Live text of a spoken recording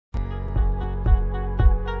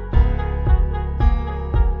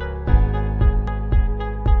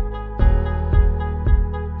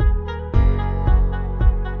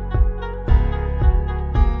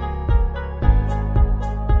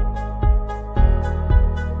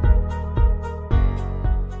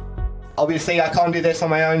obviously I can't do this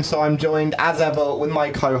on my own, so I'm joined as ever with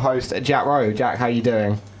my co-host Jack Rowe. Jack, how you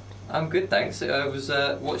doing? I'm good, thanks. I was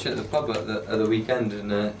watching at the pub at the weekend,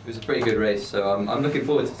 and it was a pretty good race, so I'm looking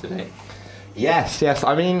forward to today. Yes.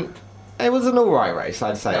 I mean, it was an alright race,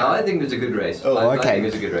 I'd say. No, I think it was a good race. Oh, I okay. think it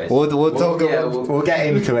was a good race. We'll get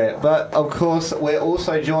into it. But of course, we're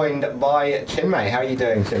also joined by Chinmay. How are you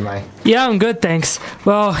doing, Chinmay? Yeah, I'm good, thanks.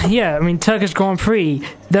 Well, yeah, I mean, Turkish Grand Prix,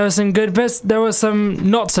 there were some good bits, there were some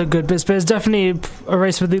not so good bits, but it's definitely a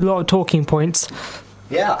race with a lot of talking points.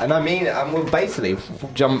 Yeah, and I mean, we'll basically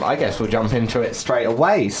jump into it straight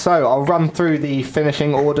away. So I'll run through the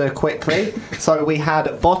finishing order quickly. So we had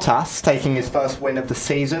Bottas taking his first win of the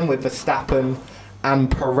season with Verstappen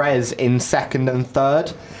and Perez in second and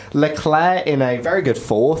third. Leclerc in a very good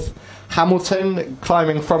fourth. Hamilton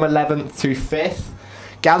climbing from 11th to 5th.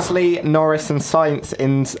 Gasly, Norris and Sainz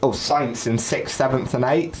in 6th, 7th and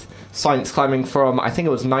 8th. Sainz climbing from, I think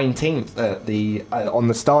it was 19th on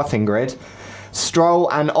the starting grid. Stroll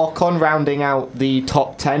and Ocon rounding out the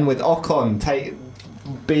top 10, with Ocon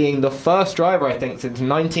being the first driver, I think, since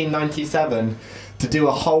 1997 to do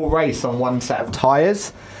a whole race on one set of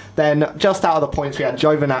tyres. Then, just out of the points, we had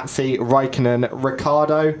Giovinazzi, Raikkonen,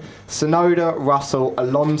 Ricciardo, Tsunoda, Russell,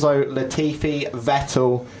 Alonso, Latifi,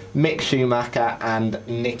 Vettel, Mick Schumacher and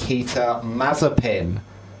Nikita Mazepin.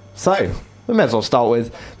 So, we may as well start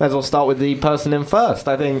with the person in first.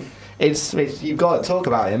 I think it's you've got to talk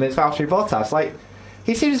about him. It's Valtteri Bottas. Like,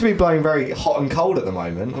 he seems to be blowing very hot and cold at the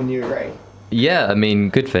moment. Wouldn't you agree? Yeah, I mean,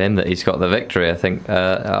 good for him that he's got the victory. I think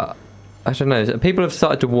I don't know. People have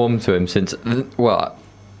started to warm to him since. Well,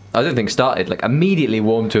 I don't think started, like, immediately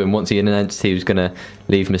warmed to him once he announced he was going to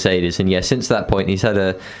leave Mercedes. And yeah, since that point, he's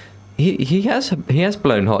had he has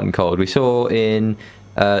blown hot and cold. We saw in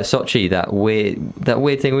Sochi that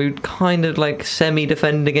weird thing. We would kind of like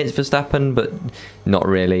semi-defend against Verstappen, but not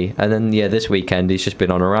really. And then yeah, this weekend he's just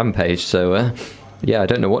been on a rampage. So yeah, I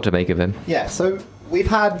don't know what to make of him. Yeah, so we've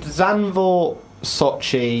had Zandvoort,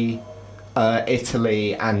 Sochi,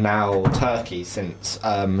 Italy, and now Turkey since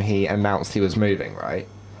he announced he was moving, right?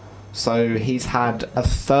 So he's had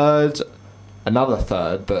another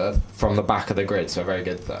third, but from the back of the grid, so a very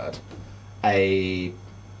good third. A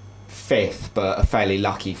fifth, but a fairly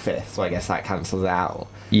lucky fifth, so I guess that cancels out.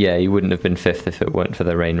 Yeah, he wouldn't have been fifth if it weren't for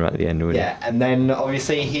the rain right at the end, would he? Yeah, and then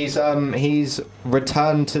obviously he's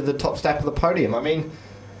returned to the top step of the podium. I mean,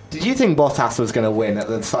 did you think Bottas was going to win at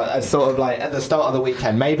the start of the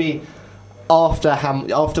weekend? Maybe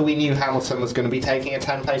after we knew Hamilton was going to be taking a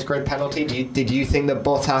 10-place grid penalty, did you think that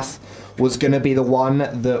Bottas was going to be the one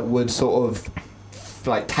that would sort of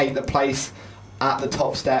like take the place at the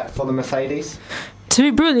top step for the Mercedes? To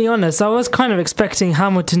be brutally honest, I was kind of expecting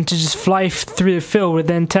Hamilton to just fly through the field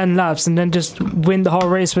within 10 laps and then just win the whole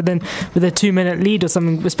race with a 2-minute lead or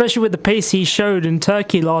something, especially with the pace he showed in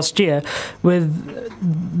Turkey last year,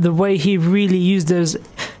 with the way he really used those,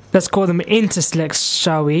 let's call them interslicks,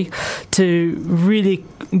 shall we, to really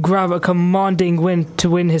grab a commanding win to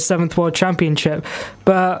win his 7th World Championship.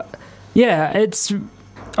 But yeah, it's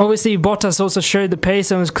obviously Bottas also showed the pace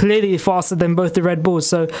and was clearly faster than both the Red Bulls.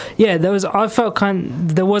 So yeah, there was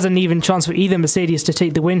an even chance for either Mercedes to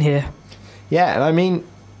take the win here. Yeah, and I mean,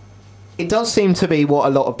 it does seem to be what a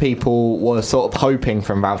lot of people were sort of hoping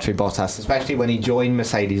from Valtteri Bottas, especially when he joined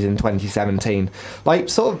Mercedes in 2017. Like,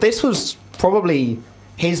 sort of, this was probably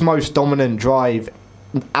his most dominant drive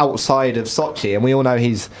outside of Sochi, and we all know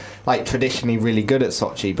he's like traditionally really good at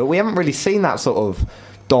Sochi, but we haven't really seen that sort of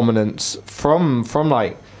dominance from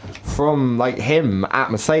him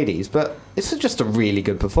at Mercedes. But this is just a really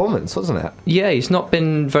good performance, wasn't it? Yeah, he's not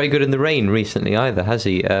been very good in the rain recently either, has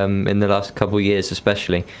he? In the last couple of years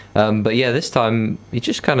especially. But yeah, this time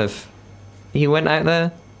he went out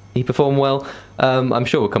there, he performed well. I'm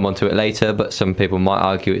sure we'll come on to it later, but some people might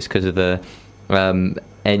argue it's because of the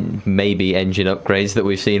maybe engine upgrades that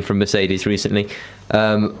we've seen from Mercedes recently,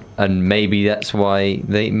 and maybe that's why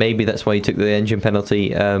he took the engine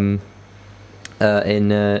penalty. It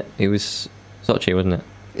was Sochi, wasn't it?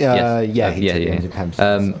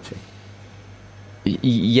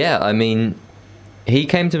 Yeah, I mean, he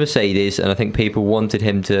came to Mercedes, and I think people wanted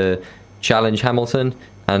him to challenge Hamilton,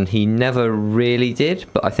 and he never really did.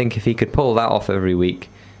 But I think if he could pull that off every week,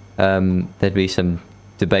 there'd be some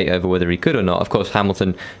debate over whether he could or not. Of course,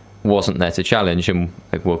 Hamilton wasn't there to challenge, and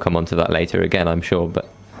we'll come on to that later again, I'm sure. But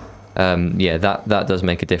yeah, that does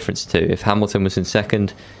make a difference too. If Hamilton was in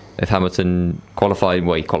second, if Hamilton qualified,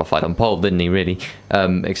 well, he qualified on pole, didn't he? Really,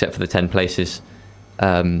 except for the 10 places,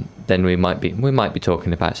 then we might be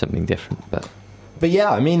talking about something different. But But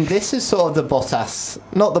yeah, I mean, this is sort of the Bottas,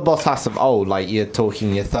 not the Bottas of old, like you're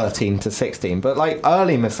talking your 13 to 16, but like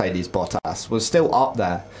early Mercedes Bottas was still up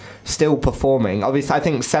there, still performing. Obviously, I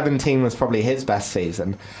think 17 was probably his best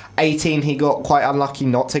season. 18, he got quite unlucky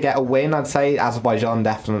not to get a win, I'd say. Azerbaijan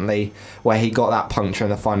definitely, where he got that puncture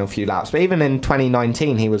in the final few laps. But even in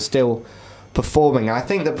 2019, he was still performing. And I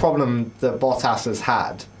think the problem that Bottas has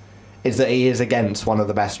had is that he is against one of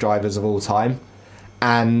the best drivers of all time.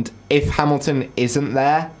 And if Hamilton isn't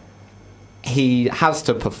there, he has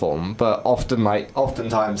to perform. But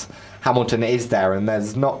oftentimes Hamilton is there, and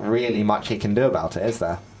there's not really much he can do about it, is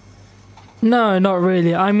there? No, not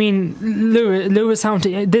really. I mean, Lewis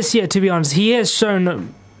Hamilton, this year, to be honest, he has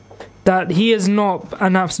shown that he is not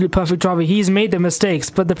an absolute perfect driver. He's made the mistakes,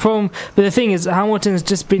 but the thing is, Hamilton's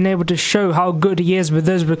just been able to show how good he is with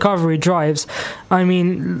those recovery drives. I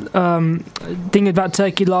mean, thinking about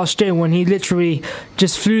Turkey last year when he literally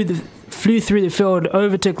just flew through the field,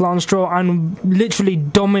 overtook Lance Stroll, and literally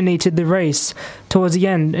dominated the race towards the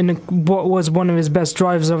end in what was one of his best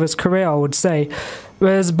drives of his career, I would say.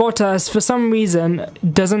 Whereas Bottas, for some reason,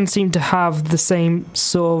 doesn't seem to have the same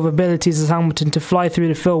sort of abilities as Hamilton to fly through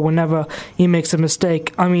the field whenever he makes a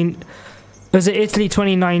mistake. I mean, was it Italy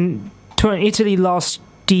last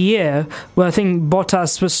year, where I think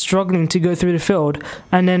Bottas was struggling to go through the field,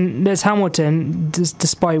 and then there's Hamilton,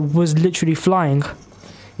 despite was literally flying.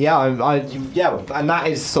 Yeah, yeah, and that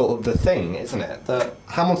is sort of the thing, isn't it? That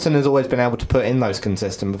Hamilton has always been able to put in those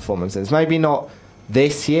consistent performances. Maybe not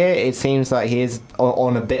this year. It seems like he is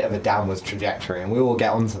on a bit of a downwards trajectory, and we will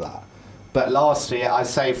get onto that. But last year, I'd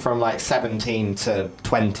say from like 17 to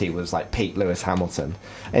 20 was like peak Lewis Hamilton,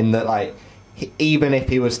 in that like even if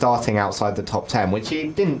he was starting outside the top 10, which he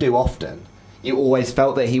didn't do often, you always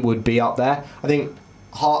felt that he would be up there. I think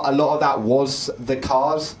a lot of that was the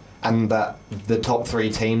cars, and that the top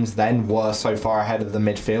three teams then were so far ahead of the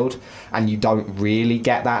midfield, and you don't really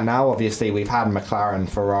get that now. Obviously, we've had McLaren,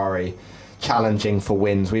 Ferrari challenging for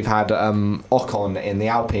wins. We've had Ocon in the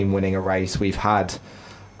Alpine winning a race. We've had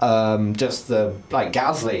just the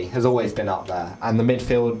Gasly has always been up there, and the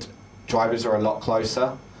midfield drivers are a lot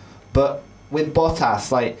closer. But with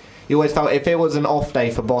Bottas, you always felt if it was an off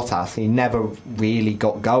day for Bottas, he never really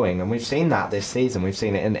got going, and we've seen that this season. We've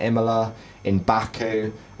seen it in Imola, in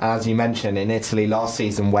Baku, and as you mentioned, in Italy last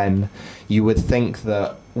season, when you would think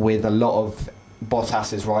that with a lot of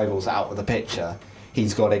Bottas's rivals out of the picture,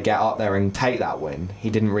 he's got to get up there and take that win. He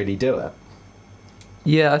didn't really do it.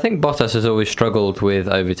 Yeah, I think Bottas has always struggled with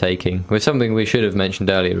overtaking, with something we should have mentioned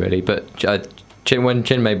earlier, really. But when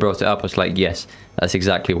Chinmay brought it up, I was like, yes, that's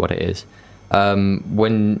exactly what it is.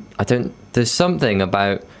 There's something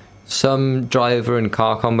about some driver and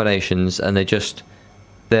car combinations, and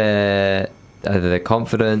either their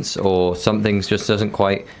confidence or something just doesn't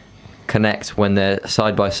quite connect when they're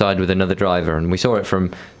side by side with another driver, and we saw it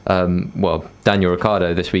from Daniel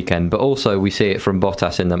Ricciardo this weekend, but also we see it from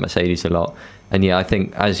Bottas in the Mercedes a lot. And yeah, I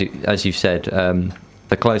think as you said,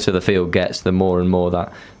 the closer the field gets, the more and more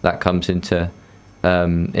that comes into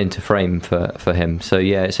frame for him. So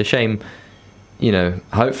yeah, it's a shame.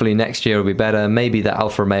 Hopefully next year will be better. Maybe the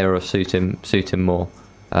Alfa Romeo will suit him more.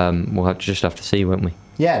 We'll have to see, won't we?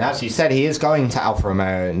 Yeah, and as you said, he is going to Alfa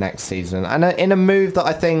Romeo next season, and in a move that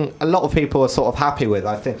I think a lot of people are sort of happy with.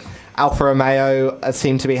 I think Alfa Romeo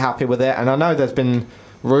seem to be happy with it, and I know there's been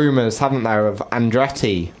rumours, haven't there, of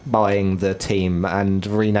Andretti buying the team and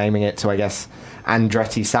renaming it to, I guess,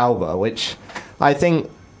 Andretti Sauber, which I think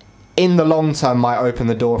in the long term might open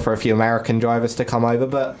the door for a few American drivers to come over,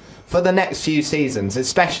 but for the next few seasons,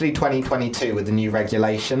 especially 2022 with the new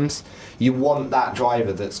regulations, you want that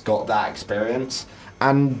driver that's got that experience.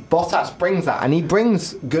 And Bottas brings that, and he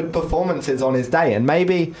brings good performances on his day. And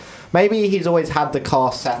maybe he's always had the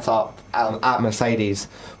car set up at Mercedes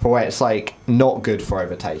for where it's not good for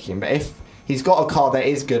overtaking. But if he's got a car that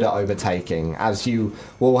is good at overtaking, as you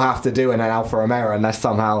will have to do in an Alfa Romeo, unless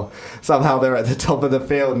somehow they're at the top of the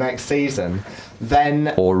field next season,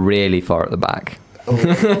 then or really far at the back.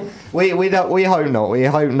 We hope not. We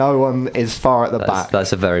hope no one is far at the back.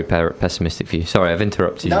 That's a very pessimistic view. Sorry, I've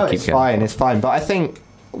interrupted you. No, Keep it's going. fine. It's fine. But I think,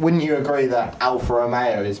 wouldn't you agree that Alfa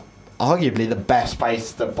Romeo is arguably the best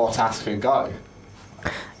place that Bottas could go?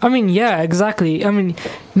 I mean, yeah, exactly. I mean,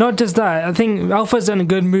 not just that. I think Alfa's done a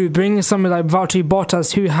good move, bringing someone like Valtteri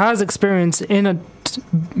Bottas, who has experience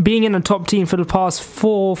being in a top team for the past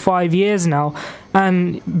 4 or 5 years now,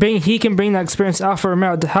 and he can bring that experience to Alfa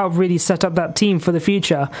Romeo to help really set up that team for the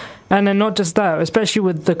future. And then not just that, especially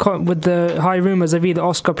with the high rumours of either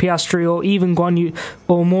Oscar Piastri or even Guan Yu,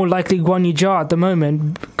 or more likely Guan Yu Zhou at the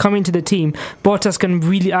moment coming to the team, Bottas can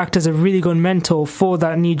really act as a really good mentor for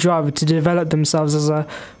that new driver to develop themselves as a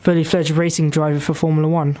fully fledged racing driver for Formula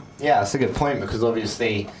One. Yeah, that's a good point, because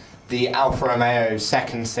obviously the Alfa Romeo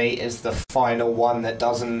second seat is the final one that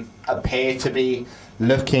doesn't appear to be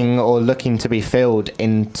looking to be filled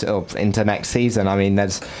into next season. I mean,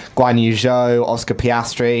 there's Guan Yu Zhou, Oscar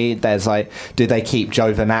Piastri. There's like, do they keep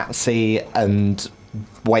Giovinazzi and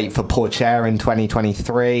wait for Pourchaire in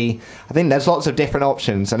 2023? I think there's lots of different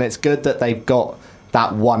options, and it's good that they've got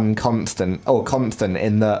that one constant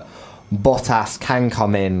in that Bottas can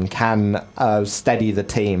come in, can steady the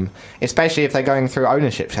team, especially if they're going through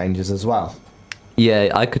ownership changes as well.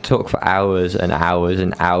 Yeah, I could talk for hours and hours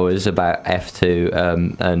and hours about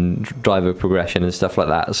F2 and driver progression and stuff like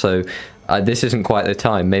that. So this isn't quite the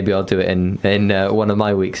time. Maybe I'll do it in one of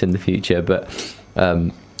my weeks in the future. But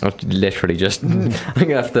I've literally just I'm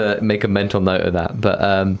gonna have to make a mental note of that.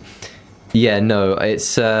 But yeah, no,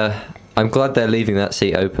 it's I'm glad they're leaving that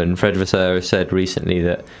seat open. Fred Vasseur said recently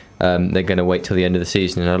that they're going to wait till the end of the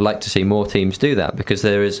season, and I'd like to see more teams do that, because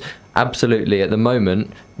there is absolutely at the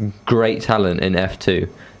moment great talent in F2,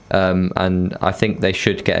 and I think they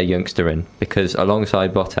should get a youngster in, because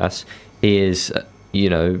alongside Bottas, he is,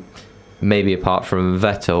 maybe apart from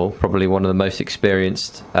Vettel, probably one of the most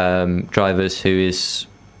experienced drivers who is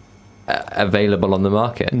available on the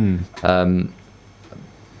market.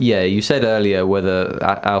 Yeah, you said earlier whether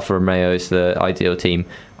Alfa Romeo is the ideal team.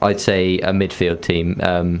 I'd say a midfield team.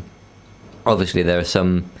 Obviously, there are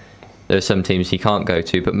some teams he can't go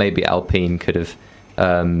to, but maybe Alpine could have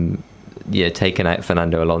taken out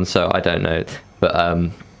Fernando Alonso. I don't know, but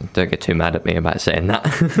don't get too mad at me about saying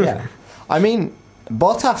that. Yeah, I mean,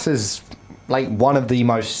 Bottas is like one of the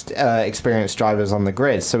most experienced drivers on the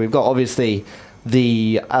grid. So we've got obviously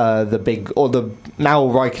the big, or the, now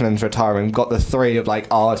Raikkonen's retiring, we've got the three of like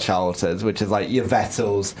our childhoods, which is like your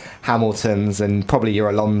Vettels, Hamiltons, and probably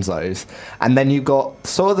your Alonsos, and then you've got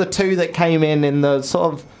sort of the two that came in the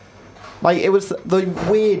sort of, like, it was the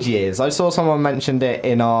weird years. I saw someone mentioned it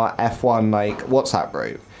in our F1 like WhatsApp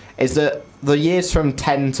group, is that the years from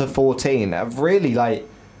 10 to 14 have really, like,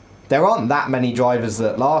 there aren't that many drivers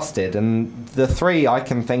that lasted, and the three I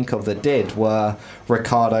can think of that did were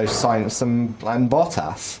Ricciardo, Sainz, and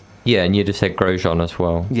Bottas. Yeah, and you just said Grosjean as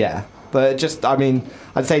well. Yeah, but just, I mean,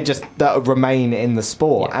 I'd say just that remain in the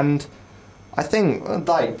sport. Yeah. And I think,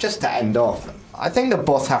 like, just to end off, I think that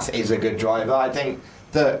Bottas is a good driver. I think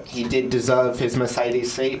that he did deserve his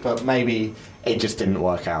Mercedes seat, but maybe it just didn't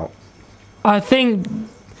work out. I think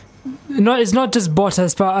it's not just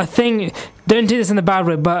Bottas, but I think, don't take this in a bad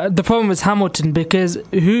way, but the problem was Hamilton, because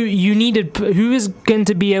who is going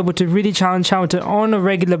to be able to really challenge Hamilton on a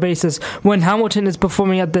regular basis when Hamilton is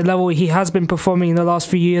performing at the level he has been performing in the last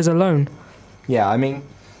few years alone? Yeah, I mean,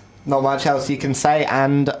 not much else you can say,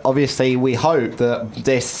 and obviously we hope that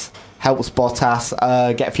this helps Bottas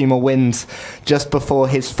get a few more wins just before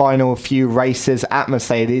his final few races at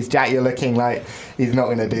Mercedes. Jack, you're looking like he's not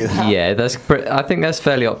going to do that. Yeah, I think that's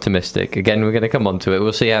fairly optimistic. Again, we're going to come on to it.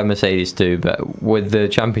 We'll see how Mercedes do, but with the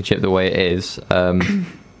championship the way it is,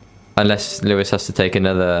 unless Lewis has to take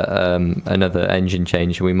another engine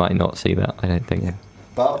change, we might not see that, I don't think. Yeah.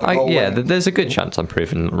 But there's a good chance I'm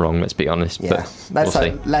proven wrong, let's be honest. Yeah,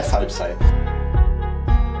 but let's hope so.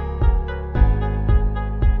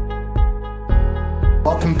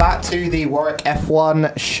 Welcome back to the Warwick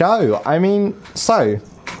F1 show. I mean, so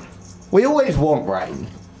we always want rain,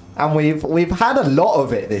 and we've had a lot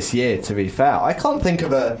of it this year, to be fair. I can't think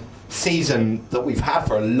of a season that we've had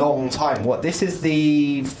for a long time. What, this is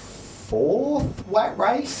the fourth wet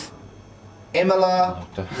race? Imola,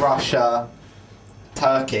 Russia,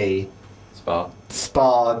 Turkey,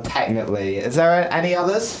 Spa, technically. Is there any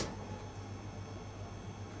others?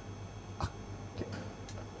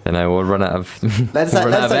 I know, we'll run out of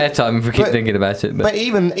airtime if we keep thinking about it. But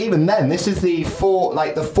even then, this is the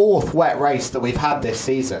fourth wet race that we've had this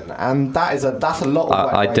season, and that's a lot of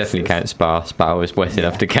wet I races. definitely count Spa. Spa was wet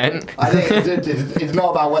enough to count. I think it's not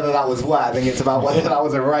about whether that was wet. I think it's about whether that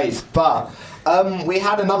was a race. But we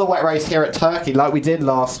had another wet race here at Turkey, like we did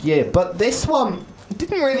last year. But this one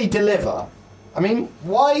didn't really deliver. I mean,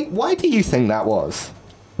 why do you think that was?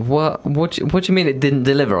 What do you mean it didn't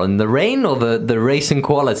deliver? On the rain or the racing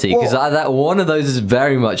quality? Because that one of those is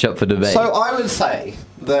very much up for debate. So I would say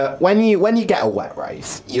that when you get a wet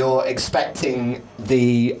race, you're expecting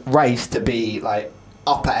the race to be like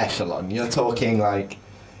upper echelon. You're talking like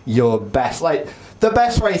your best. Like the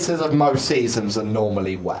best races of most seasons are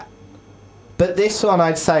normally wet. But this one,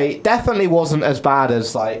 I'd say, definitely wasn't as bad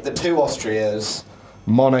as, like, the two Austrias,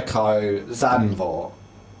 Monaco, Zandvoort.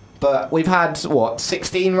 But we've had,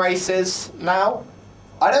 16 races now?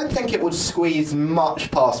 I don't think it would squeeze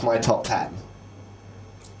much past my top 10.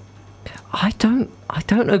 I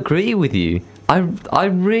don't agree with you. I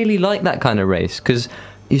really like that kind of race, because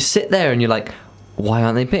you sit there and you're like, why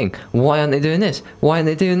aren't they pitting? Why aren't they doing this? Why aren't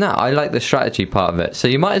they doing that? I like the strategy part of it. So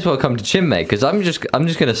you might as well come to Chinmay, because I'm just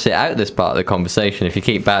going to sit out this part of the conversation if you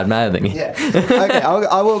keep bad mouthing. Yeah. Okay,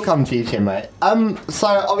 I will come to you, Chinmay. So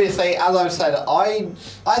obviously, as I've said, I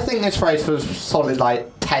think this race was solid,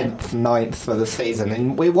 like 10th, 9th for the season,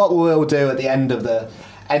 and what we'll do at the end of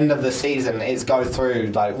the season is go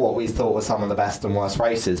through like what we thought were some of the best and worst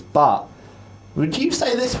races. But would you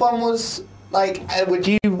say this one was? Like, I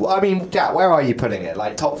mean, Jack, where are you putting it?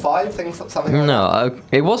 Like, top 5? Something like No,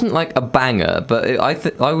 it wasn't like a banger, but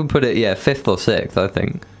I would put it, 5th or 6th, I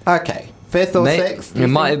think. Okay. 5th or 6th?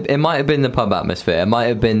 It might have been the pub atmosphere. It might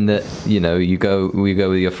have been that, we go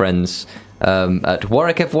with your friends at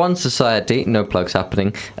Warwick F1 Society, no plugs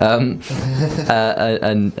happening, and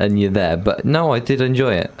you're there. But no, I did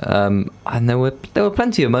enjoy it. And there were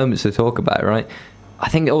plenty of moments to talk about, right? I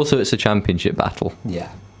think also it's a championship battle.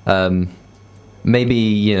 Yeah.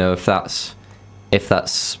 Maybe if that's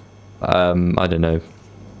I don't know,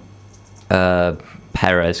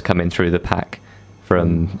 Perez coming through the pack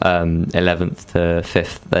from 11th to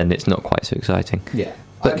 5th, then it's not quite so exciting. Yeah.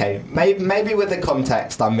 But, okay. Maybe with the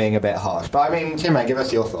context, I'm being a bit harsh, but I mean, Chinmay, give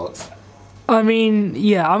us your thoughts. I mean,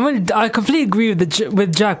 yeah, I completely agree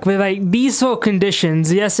with Jack. With like these sort of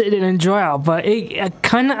conditions, yes, it didn't dry out, but it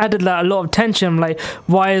kind of added like a lot of tension. Like,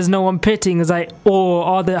 why is no one pitting? It's like,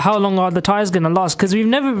 or how long are the tires going to last? Because we've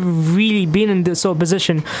never really been in this sort of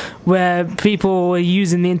position where people were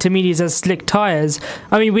using the intermediates as slick tires.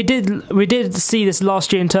 I mean, we did see this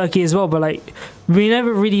last year in Turkey as well, but like we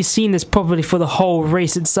never really seen this properly for the whole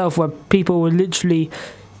race itself, where people were literally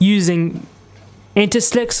using into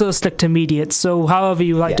slicks or slick to mediates, so however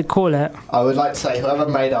you like to call it. I would like to say whoever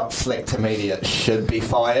made up slick to mediate should be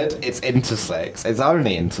fired. It's into slicks. It's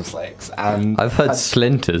only into slicks. And I've heard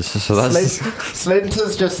slinters, so that's...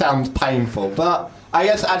 Slinters just sounds painful, but I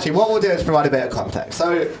guess actually what we'll do is provide a bit of context.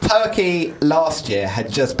 So Turkey last year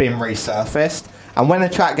had just been resurfaced, and when a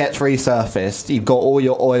track gets resurfaced, you've got all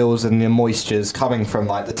your oils and your moistures coming from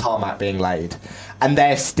like the tarmac being laid, and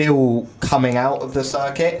they're still coming out of the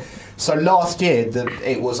circuit. So last year,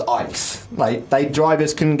 it was ice. Like,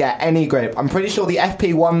 drivers couldn't get any grip. I'm pretty sure the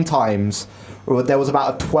FP1 times, there was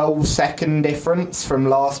about a 12-second difference from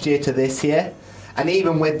last year to this year. And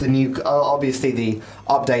even with the new, obviously the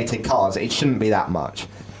updated cars, it shouldn't be that much.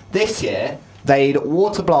 This year, they'd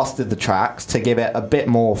water blasted the tracks to give it a bit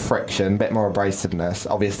more friction, a bit more abrasiveness.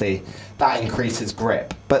 Obviously, that increases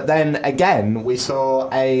grip. But then again, we saw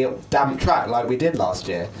a damp track like we did last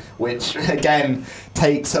year, which again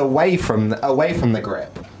takes away from the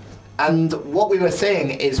grip. And what we were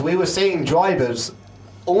seeing drivers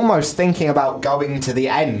almost thinking about going to the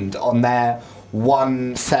end on their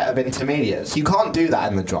one set of intermediates. You can't do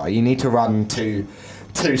that in the dry. You need to run two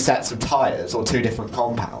sets of tyres or two different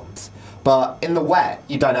compounds. But in the wet,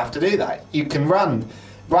 you don't have to do that. You can run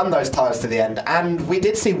those tyres to the end. And we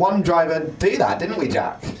did see one driver do that, didn't we,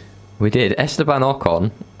 Jack? We did. Esteban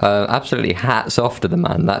Ocon, absolutely hats off to the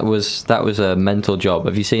man. That was a mental job.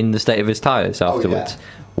 Have you seen the state of his tyres afterwards? Oh, yeah.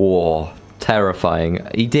 Whoa, terrifying.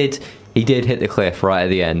 He did hit the cliff right at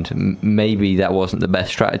the end. Maybe that wasn't the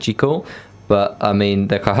best strategy call, but I mean,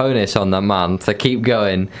 the cojones on that man to keep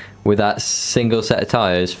going with that single set of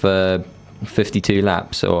tyres for 52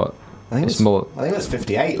 laps, or I think it was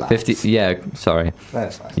 58 laps. 50, yeah, sorry.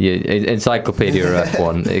 That's fine. Yeah, Encyclopedia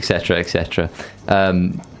F1, etc., etc.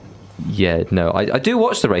 Yeah, no, I do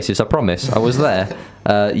watch the races, I promise. I was there.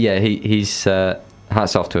 He's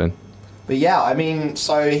hats off to him. But yeah, I mean,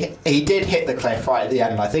 so he did hit the cliff right at the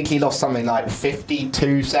end. I think he lost something like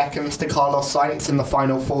 52 seconds to Carlos Sainz in the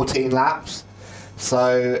final 14 laps.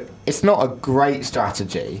 So it's not a great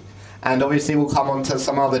strategy. And obviously we'll come on to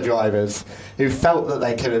some other drivers who felt that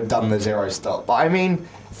they could have done the zero stop. But I mean,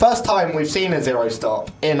 first time we've seen a zero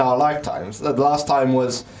stop in our lifetimes. The last time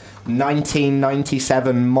was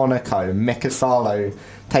 1997 Monaco, Mika Salo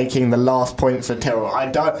taking the last points of Tyrrell.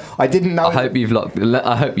 I didn't know. I hope you've looked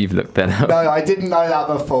that up. No, I didn't know that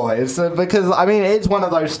before. It's because I mean it's one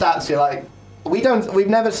of those stats. You're like, we've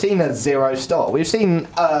never seen a zero stop. We've seen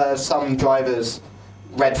some drivers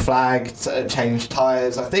red flagged, change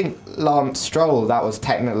tyres. I think Lance Stroll, that was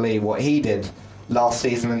technically what he did last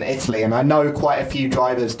season in Italy, and I know quite a few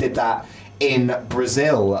drivers did that in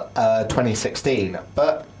Brazil 2016,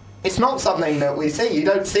 but it's not something that we see. You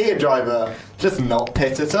don't see a driver just not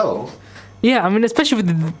pit at all. Yeah, I mean, especially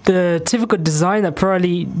with the typical design that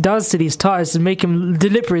Pirelli does to these tyres to make them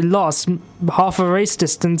deliberately last half a race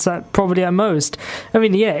distance, probably at most. I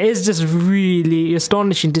mean, yeah, it's just really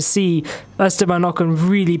astonishing to see Esteban Ocon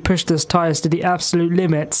really push those tyres to the absolute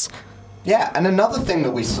limits. Yeah, and another thing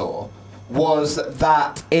that we saw was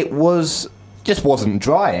that it just wasn't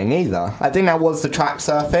drying either. I think that was the track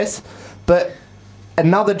surface, but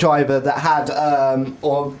another driver that had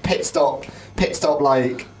or pit stop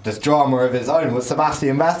like just drama of his own was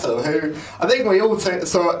Sebastian Vettel, who I think we all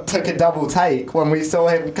took a double take when we saw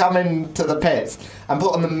him come into the pits and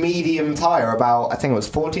put on the medium tyre about, I think it was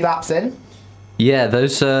 40 laps in. Yeah,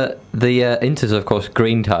 those the Inters are of course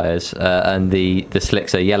green tyres and the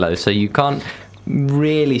slicks are yellow, so you can't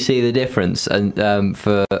really see the difference and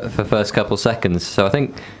for first couple seconds. So I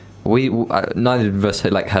think neither of us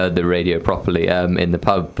had heard the radio properly in the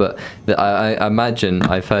pub, but I imagine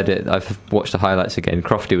I've watched the highlights again.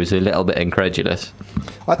 Crofty was a little bit incredulous.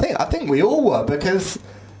 I think we all were, because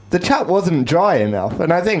the chat wasn't dry enough,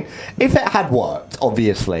 and I think if it had worked,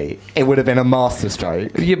 obviously it would have been a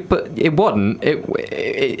masterstroke. Yeah, but it wasn't.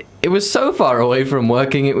 It was so far away from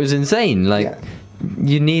working. It was insane.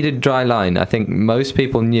 You needed dry line. I think most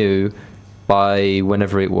people knew by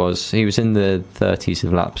whenever it was, he was in the 30s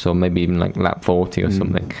of laps, or maybe even lap 40 or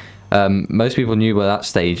something. Most people knew by that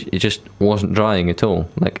stage it just wasn't drying at all.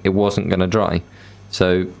 It wasn't going to dry.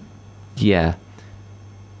 So, yeah,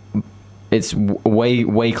 it's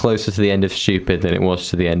way closer to the end of stupid than it was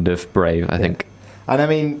to the end of brave, I think. And I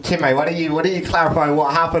mean, Chinmay, why don't you clarify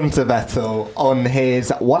what happened to Vettel on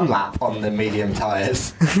his one lap on the medium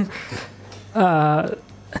tyres?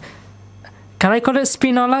 Can I call it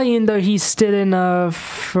Spinola, even though he's still in a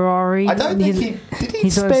Ferrari? I don't think did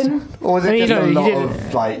he spin? Or was it just a lot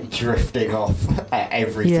of drifting off at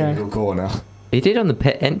every single corner? He did on the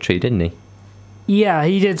pit entry, didn't he? Yeah,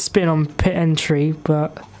 he did spin on pit entry,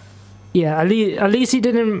 but yeah, at least he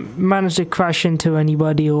didn't manage to crash into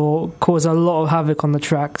anybody or cause a lot of havoc on the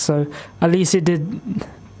track. So at least it didn't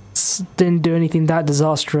do anything that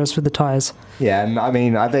disastrous with the tyres. Yeah, and I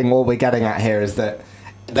mean, I think what we're getting at here is that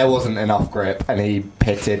there wasn't enough grip and he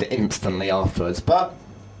pitted instantly afterwards. But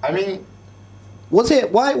I mean, was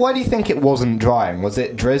it why do you think it wasn't drying? Was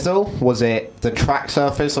it drizzle? Was it the track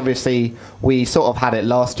surface? Obviously we sort of had it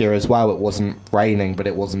last year as well. It wasn't raining but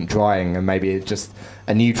it wasn't drying, and maybe it's just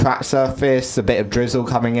a new track surface, a bit of drizzle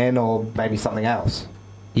coming in, or maybe something else.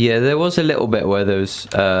 Yeah, there was a little bit where there was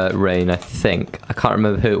rain, I think. I can't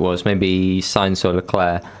remember who it was. Maybe Sainz or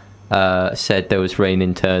Leclerc said there was rain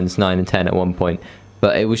in turns 9 and 10 at one point.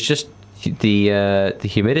 But it was just the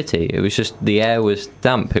humidity. It was just the air was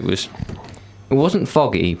damp. It wasn't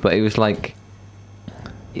foggy, but it was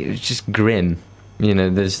just grim.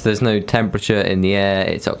 There's no temperature in the air.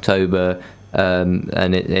 It's October,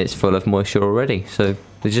 and it's full of moisture already. So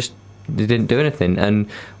they didn't do anything. And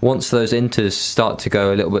once those inters start to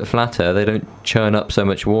go a little bit flatter, they don't churn up so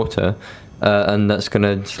much water, and that's going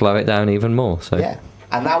to slow it down even more. So yeah.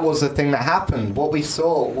 And that was the thing that happened. What we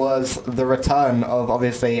saw was the return of,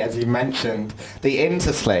 obviously, as you mentioned, the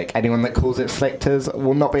interslick. Anyone that calls it slickers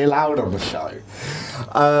will not be allowed on the show.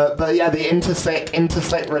 But yeah, the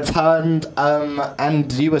interslick returned,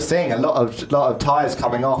 and you were seeing a lot of tyres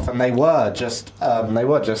coming off, and they were just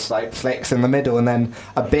slicks in the middle, and then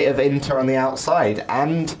a bit of inter on the outside.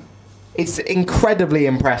 And it's incredibly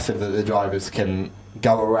impressive that the drivers can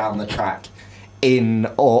go around the track in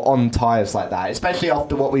or on tyres like that, especially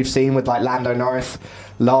after what we've seen with Lando Norris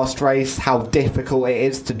last race, how difficult it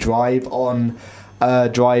is to drive on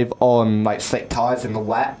slick tyres in the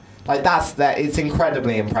wet. It's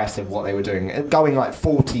incredibly impressive what they were doing, going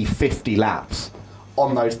 40, 50 laps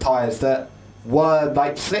on those tyres that were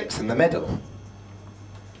slicks in the middle.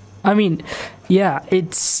 I mean, yeah,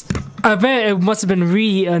 I bet it must have been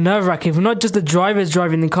really nerve-wracking for not just the drivers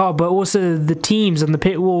driving the car, but also the teams on the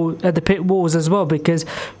pit walls as well, because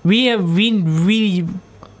we really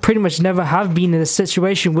pretty much never have been in a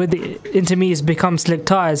situation where the intermediates become slick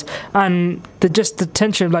tyres, and the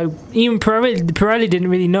tension, even Pirelli didn't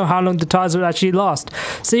really know how long the tyres would actually last.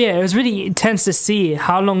 So yeah, it was really intense to see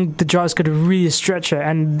how long the drivers could really stretch it,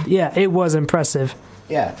 and yeah, it was impressive.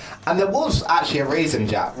 Yeah, and there was actually a reason,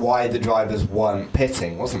 Jack, why the drivers weren't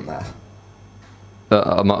pitting, wasn't there?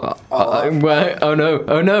 Oh no!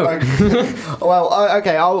 Well,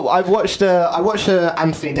 okay. I watched a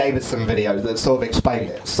Anthony Davidson video that sort of explained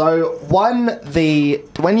it. So when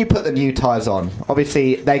you put the new tyres on,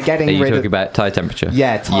 obviously they're getting rid of. Are you talking about tyre temperature?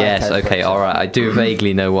 Yeah, tyre temperature. Okay, all right. I do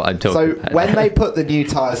vaguely know what I'm talking about. So when they put the new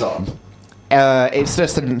tyres on, It's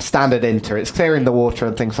just a standard inter. It's clearing the water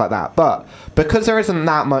and things like that. But because there isn't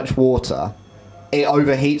that much water, it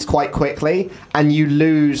overheats quite quickly, and you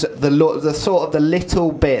lose the sort of the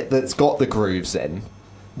little bit that's got the grooves in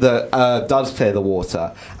that does clear the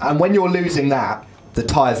water. And when you're losing that, the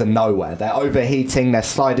tyres are nowhere. They're overheating, they're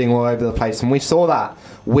sliding all over the place. And we saw that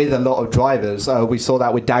with a lot of drivers. We saw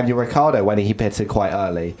that with Daniel Ricciardo when he pitted quite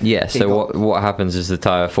early. Yeah, so what happens is the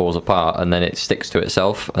tyre falls apart and then it sticks to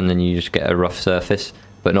itself, and then you just get a rough surface,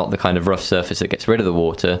 but not the kind of rough surface that gets rid of the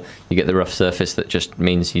water. You get the rough surface that just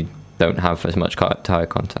means you don't have as much tyre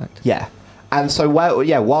contact. Yeah. And so,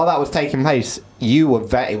 while that was taking place,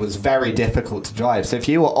 it was very difficult to drive. So if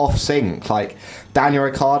you were off sync, like Daniel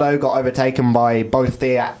Ricciardo got overtaken by both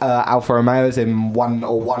the Alfa Romeos in one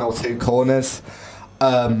or two corners.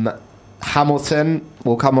 Hamilton,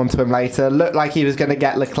 we'll come on to him later, looked like he was going to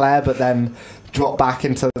get Leclerc, but then dropped back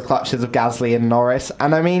into the clutches of Gasly and Norris.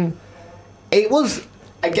 And I mean, it was,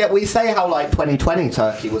 again, we say how like 2020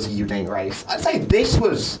 Turkey was a unique race. I'd say this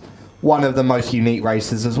was one of the most unique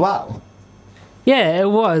races as well. Yeah, it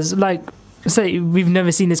was. Like, say, we've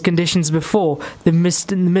never seen these conditions before. The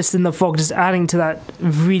mist and the fog just adding to that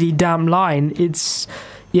really damp line. It's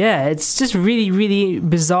just really, really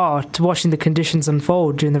bizarre to watching the conditions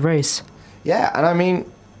unfold during the race. Yeah, and I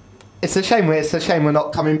mean, it's a shame we're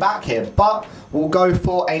not coming back here. But we'll go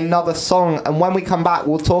for another song, and when we come back,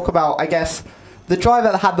 we'll talk about, I guess, the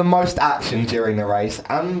driver that had the most action during the race,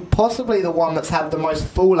 and possibly the one that's had the most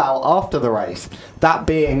fallout after the race, that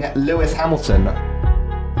being Lewis Hamilton.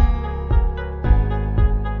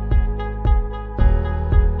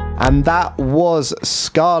 And that was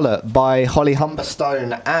Scarlet by Holly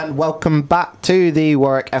Humberstone, and welcome back to the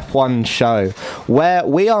Warwick F1 show, where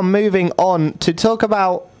we are moving on to talk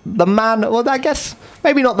about the man, well, I guess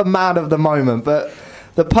maybe not the man of the moment, but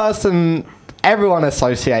the person everyone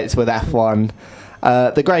associates with F1,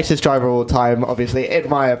 the greatest driver of all time, obviously, in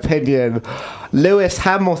my opinion, Lewis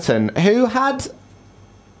Hamilton, who had,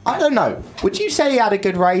 I don't know, would you say he had a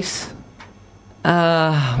good race?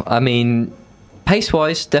 I mean,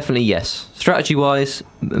 pace-wise, definitely yes. Strategy-wise,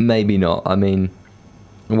 maybe not. I mean,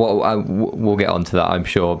 we'll get onto that, I'm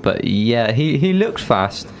sure. But yeah, he looks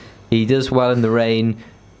fast. He does well in the rain.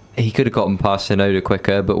 He could have gotten past Tsunoda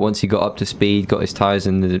quicker, but once he got up to speed, got his tyres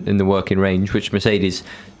in the working range, which Mercedes,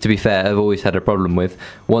 to be fair, have always had a problem with.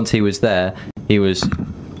 Once he was there, he was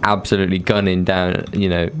absolutely gunning down, you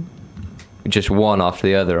know, just one after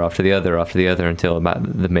the other, after the other, after the other, until about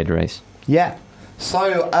the mid-race. Yeah.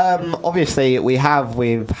 So, obviously, we've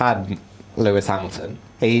had Lewis Hamilton.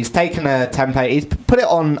 He's taken a template. He's put it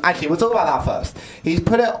on... Actually, we'll talk about that first. He's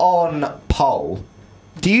put it on pole.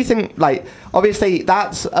 Do you think, like, obviously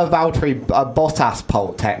that's a Bottas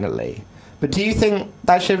pole technically, but do you think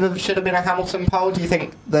that should have been a Hamilton pole? Do you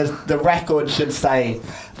think the record should say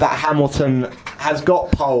that Hamilton has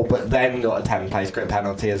got pole but then got a 10-place grid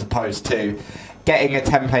penalty, as opposed to getting a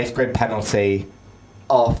 10-place grid penalty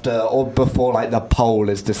after or before like the pole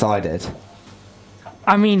is decided?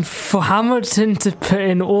 I mean, for Hamilton to put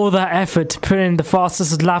in all that effort to put in the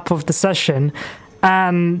fastest lap of the session,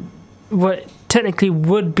 and what technically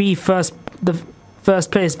would be the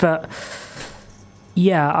first place, but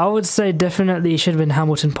yeah, I would say definitely it should have been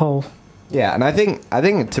Hamilton pole. Yeah, and I think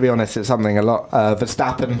to be honest, it's something a lot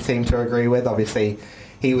Verstappen seemed to agree with. Obviously,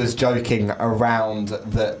 he was joking around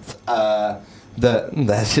that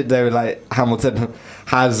they were like, Hamilton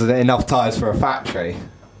has enough tyres for a factory,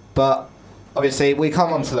 but obviously we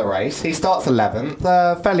come on to the race. He starts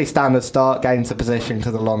 11th, fairly standard start, gains a position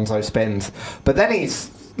because Alonso spins, but then he's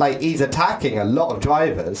attacking a lot of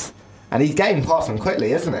drivers, and he's getting past them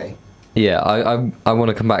quickly, isn't he? Yeah, I want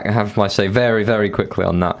to come back and have my say very, very quickly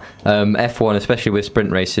on that. F1, especially with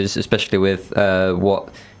sprint races, especially with what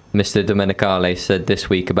Mr. Domenicali said this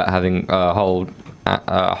week about having a whole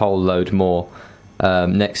load more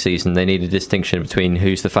next season. They need a distinction between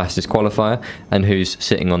who's the fastest qualifier and who's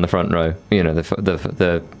sitting on the front row. You know,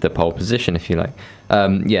 the pole position, if you like.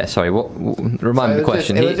 Yeah, sorry. Remind me the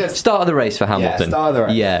question. Start of the race for Hamilton. Yeah, start of the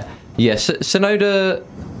race. Yeah. Tsunoda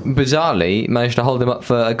bizarrely managed to hold him up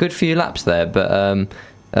for a good few laps there, but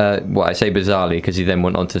I say bizarrely because he then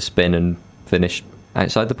went on to spin and finished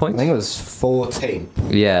outside the points. I think it was 14th.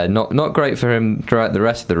 Yeah, not great for him throughout the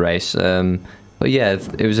rest of the race. But yeah,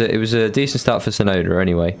 it was a decent start for Tsunoda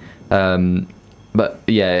anyway. But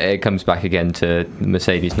yeah, it comes back again to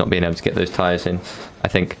Mercedes not being able to get those tyres in, I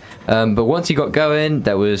think. But once he got going,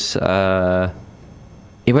 there was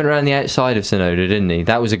he went around the outside of Tsunoda, didn't he?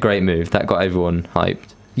 That was a great move. That got everyone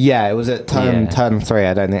hyped. Yeah, it was at turn 3.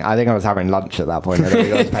 I think I was having lunch at that point. I don't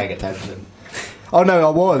think I was paying attention. Oh no,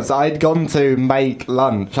 I was. I'd gone to make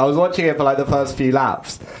lunch. I was watching it for like the first few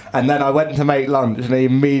laps, and then I went to make lunch, and he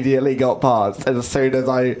immediately got past as soon as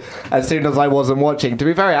I wasn't watching. To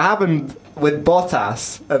be fair, it happened with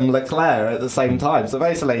Bottas and Leclerc at the same time. So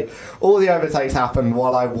basically, all the overtakes happened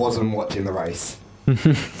while I wasn't watching the race.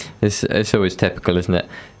 It's always typical, isn't it?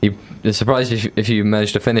 You're surprised if you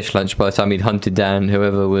managed to finish lunch by the time he'd hunted down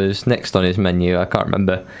whoever was next on his menu. I can't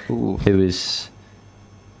remember who was.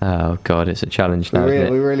 Oh God, it's a challenge now.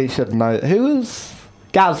 We really should know. Who was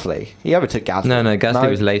Gasly? He overtook Gasly. No, Gasly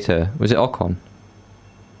was later. Was it Ocon?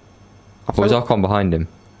 Or was Ocon behind him?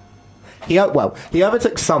 He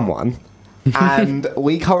overtook someone, and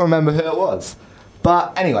we can't remember who it was.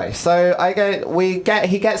 But anyway, so he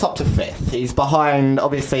gets up to 5th. He's behind,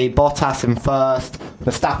 obviously, Bottas in 1st,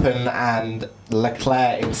 Verstappen and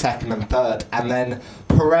Leclerc in 2nd and 3rd, and then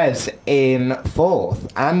Perez in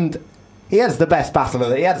 4th. And he has the best battle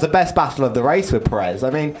of the race with Perez.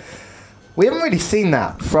 I mean, we haven't really seen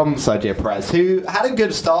that from Sergio Perez, who had a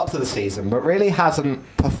good start to the season, but really hasn't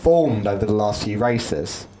performed over the last few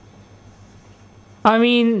races. I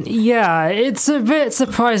mean, yeah, it's a bit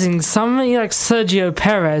surprising. Somebody like Sergio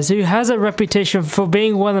Perez, who has a reputation for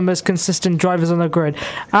being one of the most consistent drivers on the grid,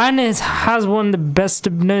 and has one of the best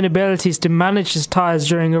known abilities to manage his tyres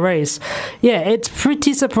during a race. Yeah, it's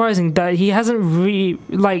pretty surprising that he hasn't really,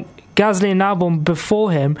 like Gasly and Albon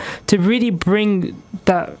before him, to really bring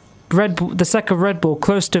that the second Red Bull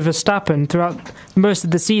close to Verstappen throughout most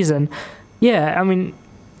of the season. Yeah, I mean...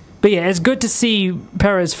 But yeah, it's good to see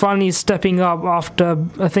Perez finally stepping up after,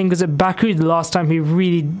 I think, was it Baku the last time he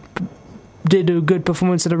really did a good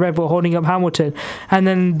performance at the Red Bull, holding up Hamilton. And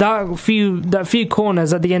then that few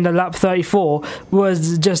corners at the end of lap 34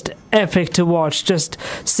 was just epic to watch. Just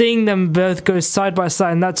seeing them both go side by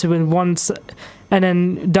side, and that's when once... And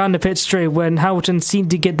then down the pit straight when Hamilton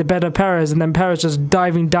seemed to get the better Perez, and then Perez just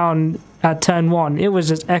diving down at turn 1. It was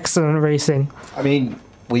just excellent racing. I mean,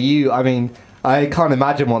 I can't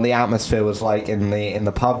imagine what the atmosphere was like in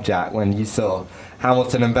the pub, Jack, when you saw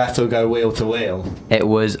Hamilton and Vettel go wheel to wheel. It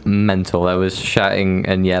was mental. There was shouting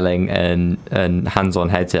and yelling and hands on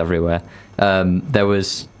heads everywhere. There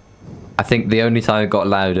was, I think, the only time it got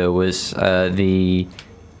louder was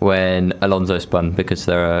when Alonso spun, because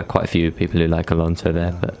there are quite a few people who like Alonso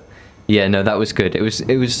there. But yeah, no, that was good. It was.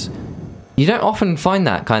 You don't often find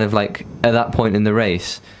that kind of like at that point in the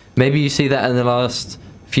race. Maybe you see that in the last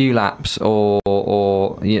few laps or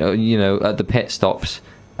you know at the pit stops,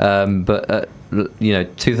 but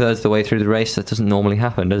 2/3 of the way through the race, that doesn't normally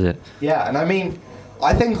happen, does it? Yeah, and I mean,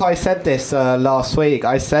 I think I said this last week.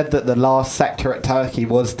 I said that the last sector at Turkey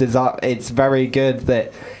was it's very good,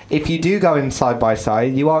 that if you do go in side by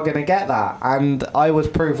side, you are going to get that, and I was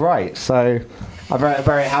proved right. So I'm very,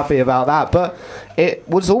 very happy about that. But it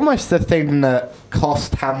was almost the thing that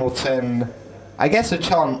cost Hamilton, I guess, a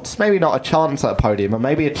chance, maybe not a chance at a podium, but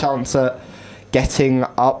maybe a chance at getting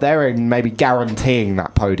up there and maybe guaranteeing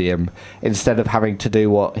that podium instead of having to do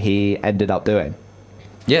what he ended up doing.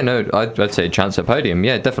 Yeah, no, I'd say a chance at podium.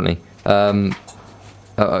 Yeah, definitely. I've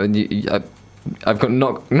got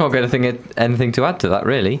not got anything to add to that,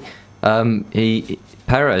 really.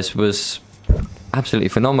 Perez was absolutely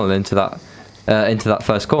phenomenal into that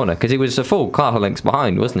first corner, because he was a full car lengths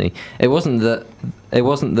behind, wasn't he? It wasn't that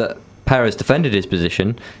Perez defended his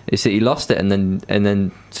position. It's that he lost it and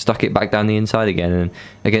then stuck it back down the inside again. And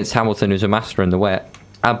against Hamilton, who's a master in the wet,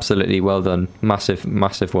 absolutely well done. Massive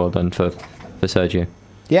well done for Sergio.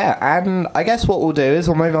 Yeah, and I guess what we'll do is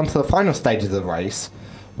we'll move on to the final stages of the race,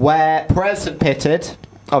 where Perez had pitted.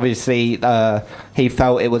 Obviously, he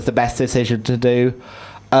felt it was the best decision to do.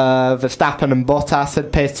 Verstappen and Bottas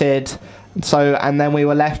had pitted. And then we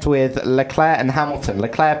were left with Leclerc and Hamilton.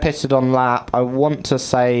 Leclerc pitted on lap, I want to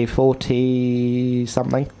say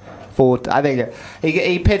 40-something. I think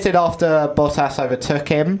he pitted after Bottas overtook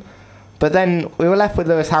him. But then we were left with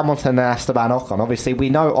Lewis Hamilton and Esteban Ocon. Obviously, we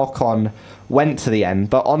know Ocon went to the end,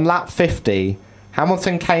 but on lap 50,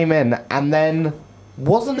 Hamilton came in and then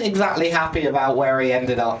wasn't exactly happy about where he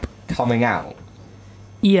ended up coming out.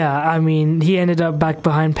 Yeah, I mean, he ended up back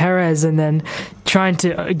behind Perez and then trying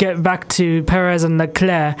to get back to Perez and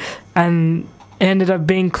Leclerc, and ended up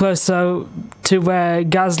being closer to where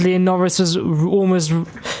Gasly and Norris was almost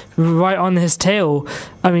right on his tail.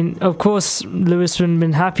 I mean, of course, Lewis wouldn't have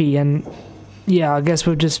been happy, and yeah, I guess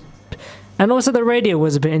we'll just... And also the radio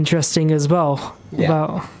was a bit interesting as well.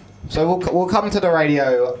 Yeah. So we'll come to the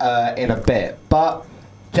radio in a bit, but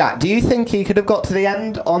Jack, do you think he could have got to the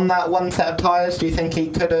end on that one set of tyres? Do you think he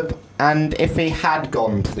could have? And if he had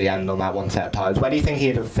gone to the end on that one set of tyres, where do you think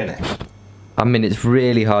he'd have finished? I mean, it's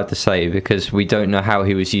really hard to say because we don't know how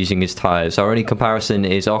he was using his tyres. Our only comparison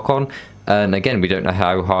is Ocon, and again, we don't know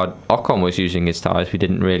how hard Ocon was using his tyres. We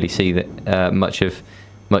didn't really see that much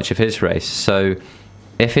of his race. So,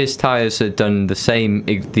 if his tyres had done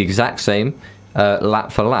the exact same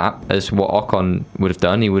lap for lap as what Ocon would have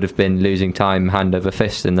done, he would have been losing time hand over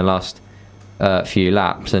fist in the last few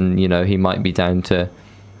laps, and he might be down to.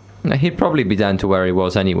 He'd probably be down to where he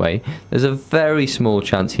was anyway. There's a very small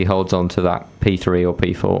chance he holds on to that P3 or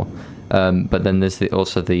P4, but then there's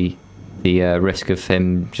also the risk of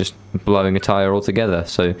him just blowing a tyre altogether.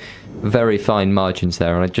 So very fine margins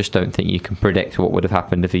there, and I just don't think you can predict what would have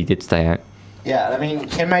happened if he did stay out. Yeah, I mean,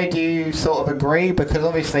 Chinmay, do you sort of agree? Because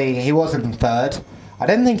obviously he was in third. I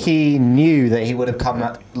don't think he knew that he would have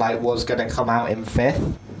was going to come out in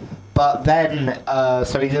fifth. But then,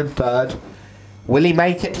 so he's in third. Will he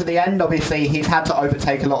make it to the end? Obviously, he's had to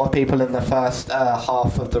overtake a lot of people in the first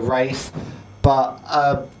half of the race. But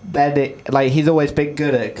then he's always been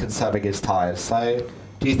good at conserving his tyres. So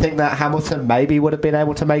do you think that Hamilton maybe would have been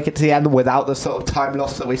able to make it to the end without the sort of time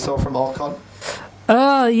loss that we saw from Ocon?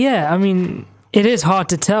 Yeah, I mean, it is hard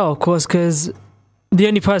to tell, of course, because the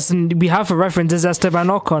only person we have for reference is Esteban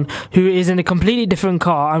Ocon, who is in a completely different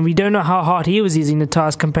car, and we don't know how hard he was using the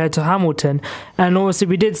tyres compared to Hamilton. And also,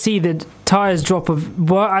 we did see the tyres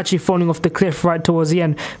were actually falling off the cliff right towards the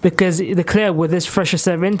end, because Leclerc, with this fresher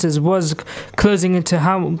set of inters, was closing to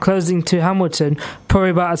Hamilton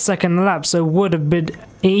probably about a second lap, so would have been,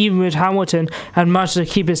 even with Hamilton, and managed to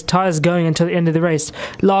keep his tyres going until the end of the race.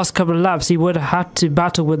 Last couple of laps, he would have had to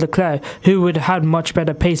battle with Leclerc, who would have had much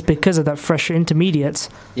better pace because of that fresher intermediates.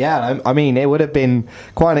 Yeah, I mean, it would have been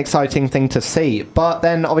quite an exciting thing to see. But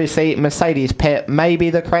then, obviously, Mercedes pit may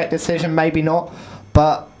be the correct decision, maybe not.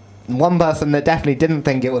 But one person that definitely didn't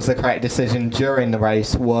think it was the correct decision during the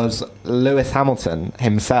race was Lewis Hamilton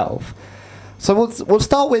himself. So we'll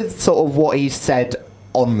start with sort of what he said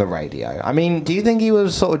on the radio. I mean, do you think he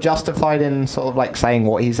was sort of justified in sort of saying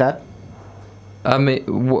what he said? I mean,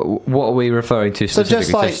 what are we referring to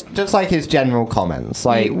specifically? So just like his general comments,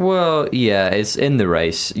 well, yeah, it's in the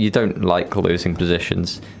race. You don't like losing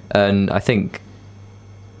positions, and I think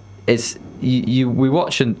it's we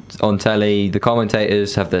watch it on telly. The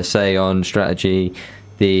commentators have their say on strategy.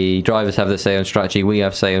 The drivers have their say on strategy. We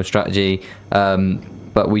have say on strategy.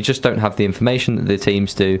 But we just don't have the information that the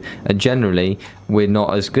teams do, and generally we're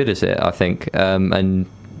not as good as it, I think. And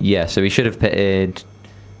yeah, so he should have pitted.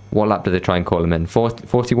 What lap did they try and call him in?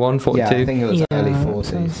 41, 42? Yeah, I think it was early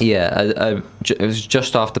 40s. Yeah, it was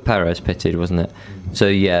just after Perez pitted, wasn't it? So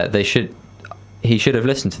yeah, he should have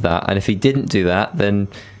listened to that, and if he didn't do that, then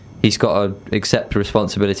he's got to accept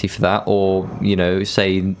responsibility for that, or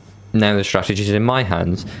say, now the strategy is in my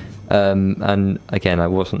hands. And again, I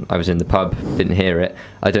was in the pub, didn't hear it.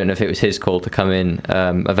 I don't know if it was his call to come in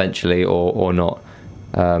eventually or not.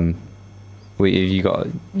 No,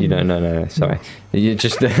 sorry. You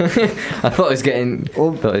just I thought I was getting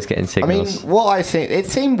signals. I mean, what I think, it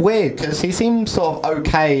seemed weird because he seemed sort of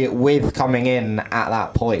okay with coming in at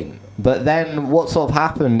that point, but then what sort of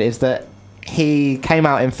happened is that he came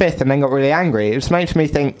out in fifth and then got really angry. It just makes me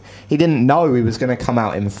think he didn't know he was going to come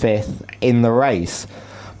out in fifth in the race.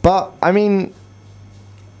 But, I mean,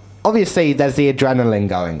 obviously there's the adrenaline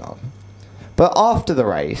going on. But after the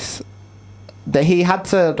race, he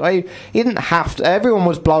didn't have to, everyone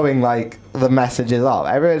was blowing, the messages up.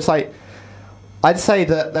 Everyone's I'd say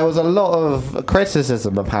that there was a lot of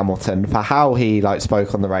criticism of Hamilton for how he,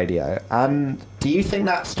 spoke on the radio. And do you think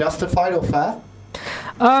that's justified or fair?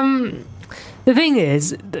 The thing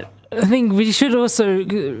is, I think we should also,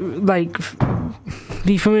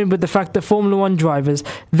 be familiar with the fact that Formula 1 drivers,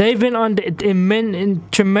 they've been under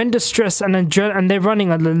tremendous stress and they're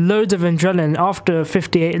running under loads of adrenaline after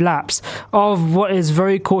 58 laps of what is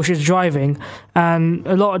very cautious driving, and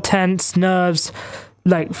a lot of tense nerves,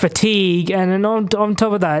 fatigue, and then on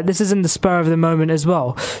top of that, this is in the spur of the moment as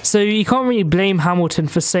well. So you can't really blame Hamilton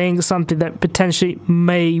for saying something that potentially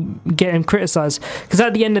may get him criticised, because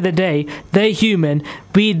at the end of the day, they're human.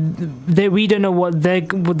 We don't know what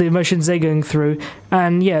the emotions they're going through,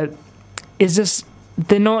 and yeah, it's just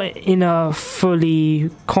they're not in a fully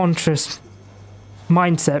conscious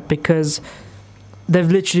mindset because they've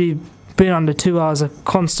literally been under 2 hours of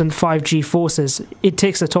constant 5G forces. It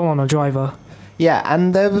takes a toll on a driver. Yeah,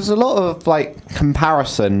 and there was a lot of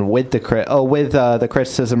comparison with the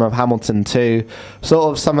criticism of Hamilton to sort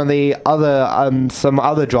of some of the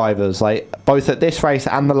other drivers, both at this race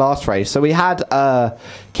and the last race. So we had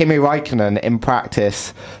Kimi Räikkönen in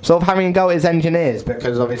practice, sort of having a go at his engineers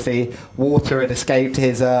because obviously water had escaped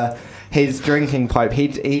his his drinking pipe.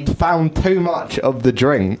 He'd found too much of the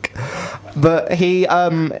drink, but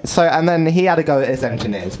and then he had to go at his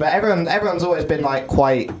engineers. But everyone's always been like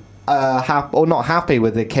quite not happy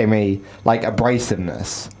with the Kimi like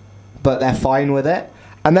abrasiveness, but they're fine with it.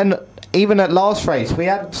 And then even at last race, we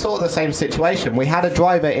had sort of the same situation. We had a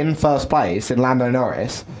driver in first place in Lando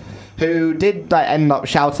Norris, who did like, end up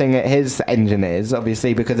shouting at his engineers,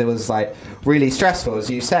 obviously, because it was like really stressful, as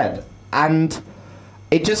you said. And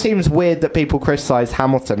it just seems weird that people criticise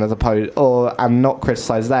Hamilton as opposed and not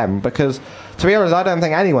criticise them, because to be honest, I don't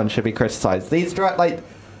think anyone should be criticised. These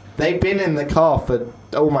they've been in the car for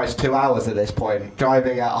almost 2 hours at this point,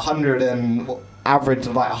 driving at average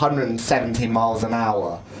of like 170 miles an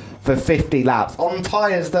hour for 50 laps on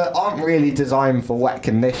tyres that aren't really designed for wet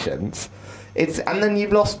conditions. And then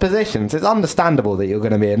you've lost positions. It's understandable that you're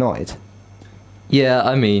going to be annoyed. Yeah,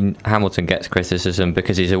 I mean, Hamilton gets criticism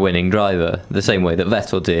because he's a winning driver, the same way that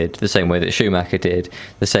Vettel did, the same way that Schumacher did,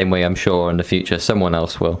 the same way I'm sure in the future someone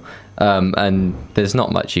else will. And there's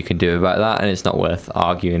not much you can do about that, and it's not worth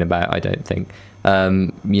arguing about, I don't think.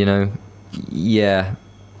 Yeah,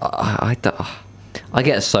 I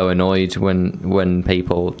get so annoyed when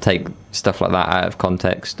people take stuff like that out of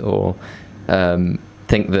context or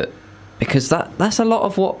think that, because that's a lot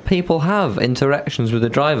of what people have, interactions with the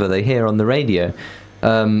driver they hear on the radio.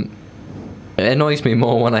 It annoys me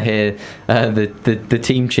more when I hear the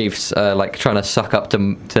team chiefs like trying to suck up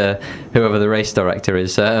to whoever the race director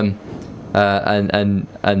is. And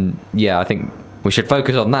yeah, I think we should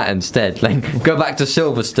focus on that instead. Like, go back to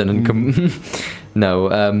Silverstone and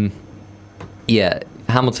no. Yeah,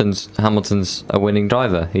 Hamilton's a winning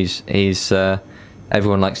driver. He's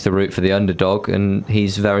everyone likes to root for the underdog, and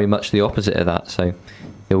he's very much the opposite of that. So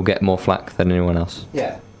he'll get more flack than anyone else.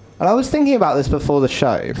 Yeah, and I was thinking about this before the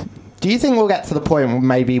show. Do you think we'll get to the point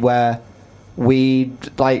maybe where we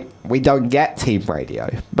don't get team radio?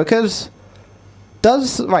 Because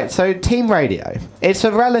so team radio, it's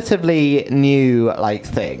a relatively new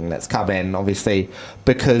thing that's come in, obviously,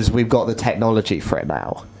 because we've got the technology for it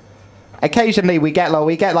now. Occasionally we get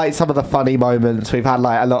some of the funny moments. We've had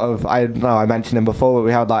a lot of, I know I mentioned him before, but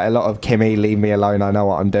we had a lot of Kimi, leave me alone, I know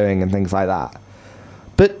what I'm doing, and things like that.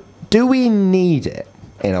 But do we need it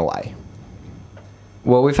in a way?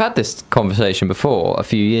 Well, we've had this conversation before a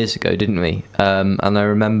few years ago, didn't we? And I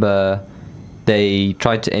remember they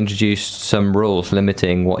tried to introduce some rules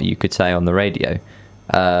limiting what you could say on the radio.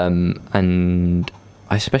 And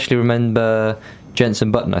I especially remember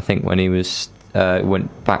Jenson Button, I think, when he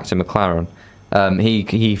went back to McLaren.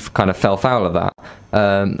 He kind of fell foul of that.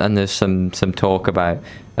 And there's some talk about,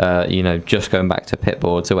 just going back to pit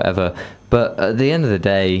boards or whatever. But at the end of the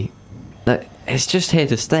day, it's just here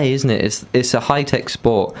to stay, isn't it? It's a high-tech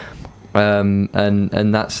sport. And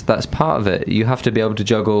that's part of it. You have to be able to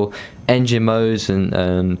juggle engine modes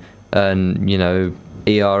and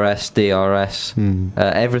ERS, DRS,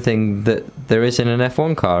 everything that there is in an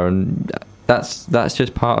F1 car, and that's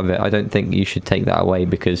just part of it. I don't think you should take that away,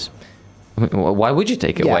 because why would you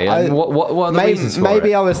take it away? And what are the reasons for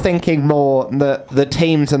maybe it? I was thinking more that the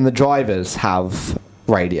teams and the drivers have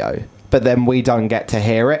radio, but then we don't get to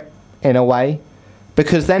hear it in a way,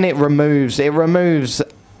 because then it removes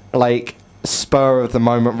spur of the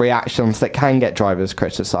moment reactions that can get drivers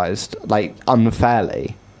criticised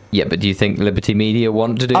unfairly. Yeah, but do you think Liberty Media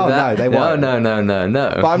want to do that? No, they won't. No.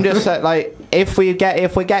 But I'm just saying, if we're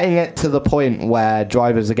getting it to the point where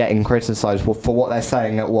drivers are getting criticised for what they're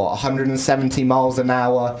saying at 170 miles an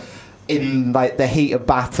hour in the heat of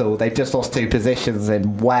battle, they've just lost 2 positions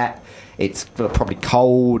in wet, it's probably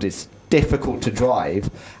cold, it's difficult to drive,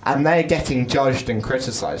 and they're getting judged and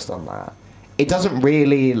criticised on that. It doesn't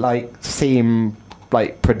really seem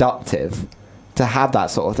productive to have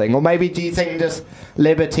that sort of thing. Or maybe do you think just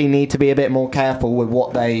Liberty need to be a bit more careful with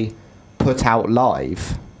what they put out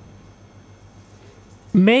live?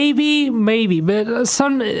 Maybe, but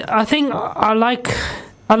I think I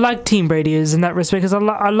like team radios in that respect, because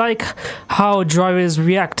I like how drivers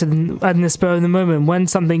react in the spur of the moment when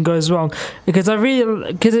something goes wrong, because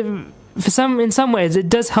in some ways it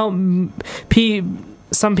does help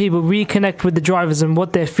some people reconnect with the drivers and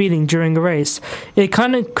what they're feeling during a race. It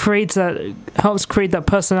kind of helps create that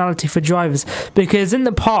personality for drivers, because in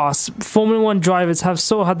the past, Formula 1 drivers have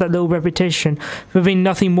sort of had that little reputation for being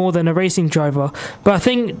nothing more than a racing driver. But I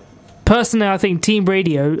think team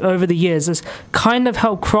radio over the years has kind of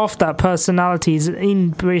helped craft that personalities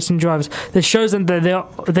in racing drivers that shows them that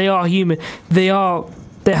they are human, they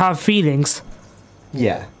have feelings.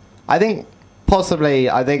 Yeah, I think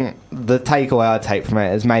the takeaway I take from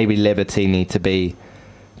it is maybe Liberty need to be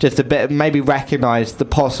just a bit, maybe recognise the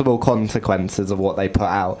possible consequences of what they put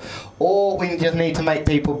out, or we just need to make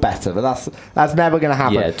people better. But that's never going to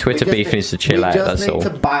happen. Yeah, Twitter beef needs to chill out. That's all. We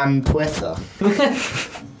just need to ban Twitter.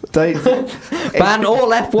 Ban all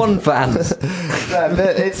F1 fans. No,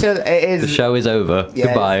 but it is. The show is over. Yeah,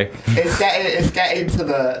 Goodbye. It's getting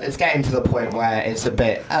to the point where it's a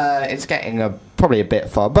bit. It's getting probably a bit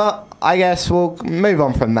far. But I guess we'll move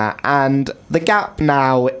on from that. And the gap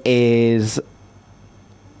now is.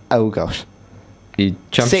 Oh gosh. The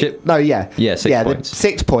championship? Yeah, 6 points.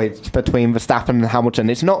 6 points between Verstappen and Hamilton.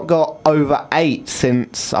 It's not got over 8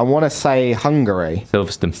 since, I want to say, Hungary.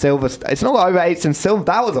 Silverstone. It's not got over 8 since Silverstone.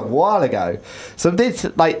 That was a while ago. So this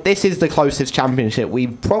is the closest championship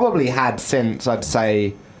we've probably had since, I'd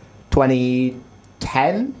say,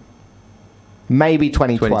 2010? Maybe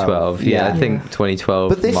 2012. Yeah, I think 2012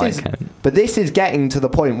 But this is getting to the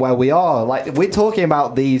point where we are, like, we're talking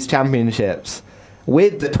about these championships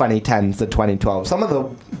with the 2010s, the 2012s, some of the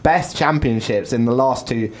best championships in the last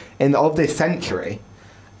two of this century,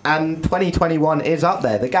 and 2021 is up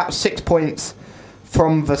there. The gap's 6 points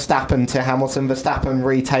from Verstappen to Hamilton. Verstappen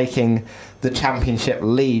retaking the championship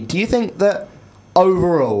lead. Do you think that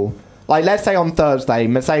overall, like let's say on Thursday,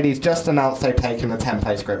 Mercedes just announced they've taken a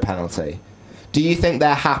 10-place grid penalty? Do you think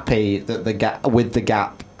they're happy that the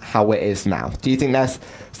gap how it is now? Do you think they're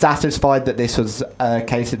satisfied that this was a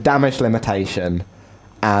case of damage limitation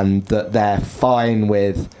and that they're fine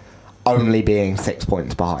with only being 6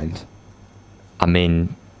 points behind? I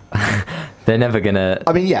mean, they're never gonna.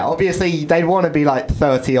 I mean, yeah, obviously they want to be like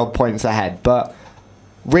 30 odd points ahead, but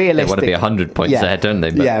realistically, they want to be 100 points ahead, don't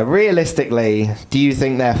they? But yeah, realistically, do you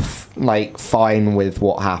think they're fine with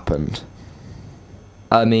what happened?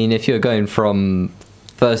 I mean, if you're going from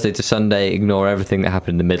Thursday to Sunday, ignore everything that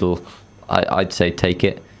happened in the middle, I'd say take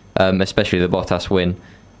it, especially the Bottas win,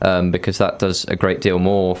 because that does a great deal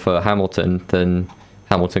more for Hamilton than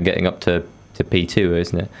Hamilton getting up to P2,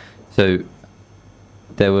 isn't it? So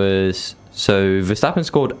Verstappen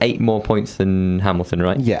scored 8 more points than Hamilton,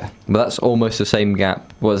 right? Yeah. But that's almost the same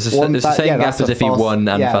gap. Well, it's the same gap as if he won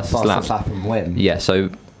and fastest lap. Win. Yeah, so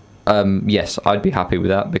yes, I'd be happy with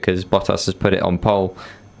that because Bottas has put it on pole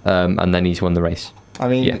and then he's won the race. I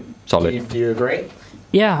mean, yeah, solid. Do you agree?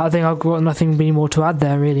 Yeah, I think I've got nothing really more to add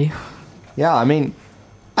there, really. Yeah, I mean,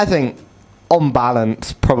 I think on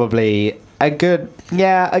balance, probably a good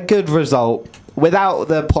result without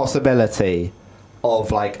the possibility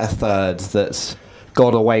of like a third that's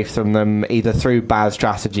got away from them either through bad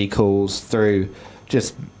strategy calls, through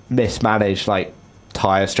just mismanaged like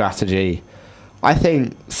tyre strategy. I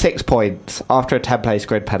think 6 points after a 10-place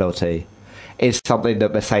grid penalty is something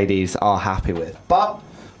that Mercedes are happy with. But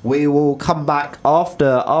we will come back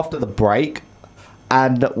after the break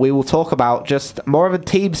and we will talk about just more of a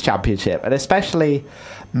team's championship and especially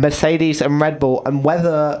Mercedes and Red Bull and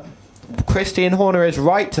whether Christian Horner is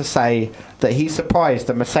right to say that he's surprised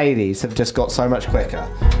that Mercedes have just got so much quicker.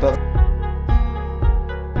 But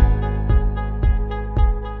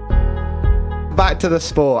back to the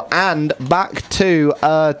sport and back to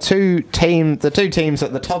the two teams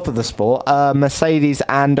at the top of the sport, Mercedes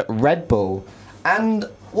and Red Bull, and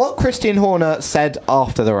what Christian Horner said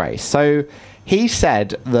after the race. So he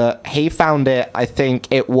said that he found it, I think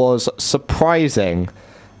it was surprising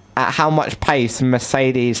at how much pace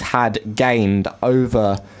Mercedes had gained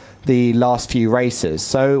over the last few races.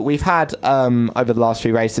 So we've had over the last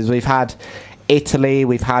few races, we've had Italy,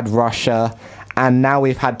 we've had Russia, and now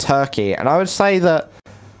we've had Turkey. And I would say that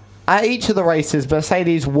at each of the races,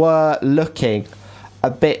 Mercedes were looking a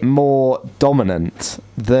bit more dominant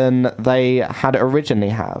than they had originally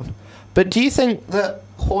have. But do you think that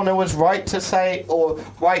Horner was right to say, or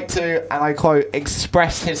right to, and I quote,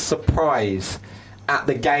 express his surprise at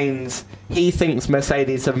the gains he thinks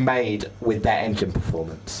Mercedes have made with their engine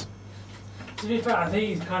performance? To be fair, I think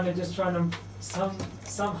he's kind of just trying to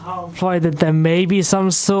somehow imply that there may be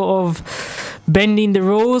some sort of bending the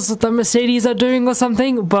rules that Mercedes are doing or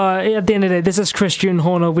something. But at the end of the day, this is Christian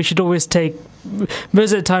Horner. We should always take,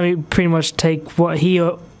 most of the time, we pretty much take what he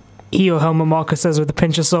or Helmut Marko says with a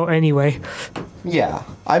pinch of salt anyway. Yeah,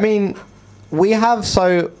 I mean, we have,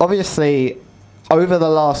 so obviously over the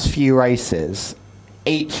last few races,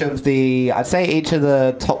 each of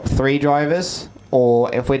the top 3 drivers,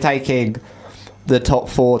 or if we're taking the top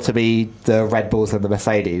 4 to be the Red Bulls and the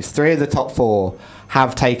Mercedes, 3 of the top 4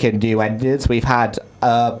 have taken new engines. We've had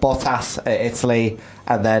Bottas at Italy,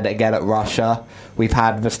 and then again at Russia. We've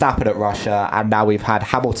had Verstappen at Russia, and now we've had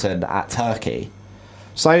Hamilton at Turkey.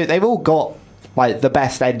 So they've all got like the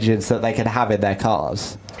best engines that they can have in their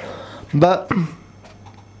cars. But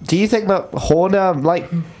do you think that Horner, like,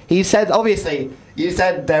 he said, obviously, you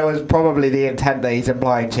said there was probably the intent that he's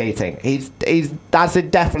implying cheating. That's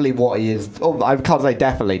definitely what he is. Oh, I can't say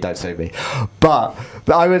definitely, don't sue me. But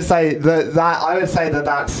I would say that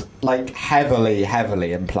that's like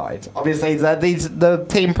heavily implied. Obviously, the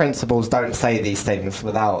team principals don't say these things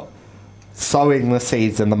without sowing the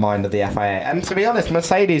seeds in the mind of the FIA. And to be honest,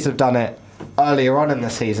 Mercedes have done it earlier on in the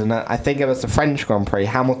season. I think it was the French Grand Prix.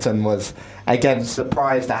 Hamilton was again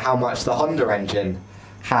surprised at how much the Honda engine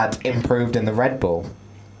had improved in the Red Bull.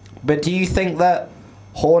 But do you think that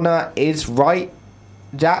Horner is right,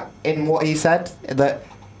 Jack, in what he said, that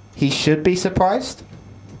he should be surprised?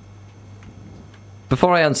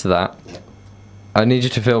 Before I answer that, I need you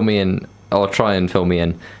to fill me in, or try and fill me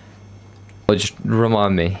in, or just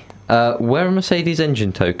remind me. Where are Mercedes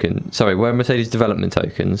development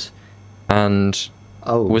tokens? And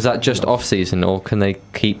was that just off-season, or can they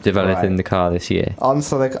keep developing the car this year? I'll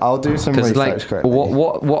do some research quickly.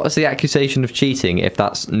 What is the accusation of cheating if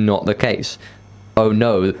that's not the case? Oh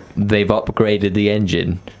no, they've upgraded the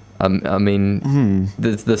engine. I mean,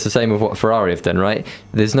 that's the same with what Ferrari have done, right?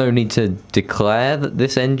 There's no need to declare that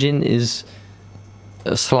this engine is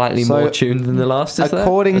slightly more tuned than the last, is there?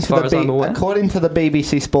 According to the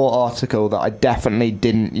BBC Sport article that I definitely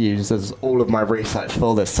didn't use as all of my research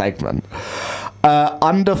for this segment,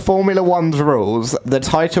 under Formula One's rules, the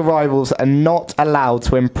title rivals are not allowed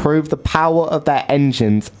to improve the power of their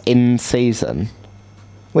engines in season.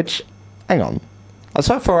 Which, hang on, I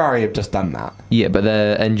swear Ferrari have just done that. Yeah, but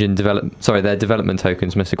their development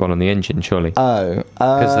tokens must have gone on the engine, surely. Oh,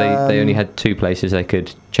 because they only had 2 places they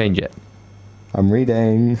could change it. I'm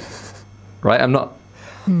reading. Right, I'm not.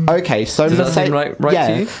 Okay, so does that seem right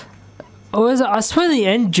to you? Oh, I swear the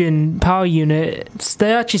engine power units,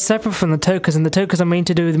 they're actually separate from the tokens, and the tokens are meant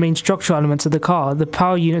to do with the main structural elements of the car. The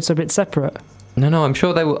power units are a bit separate. No, I'm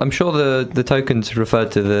sure the tokens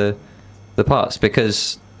referred to the parts,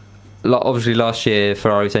 because obviously last year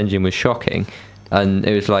Ferrari's engine was shocking, and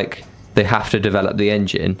it was like they have to develop the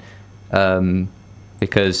engine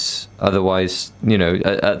because otherwise,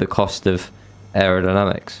 at the cost of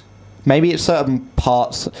aerodynamics. Maybe it's certain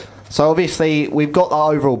parts. So obviously we've got the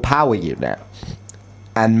overall power unit,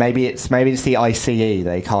 and maybe it's the ICE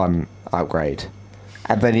they can't upgrade,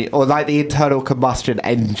 and then or like the internal combustion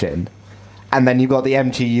engine, and then you've got the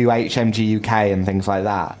MGUH, MGUK, and things like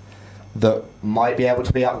that might be able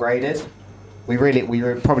to be upgraded. We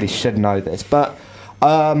probably should know this, but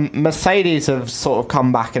Mercedes have sort of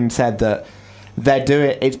come back and said that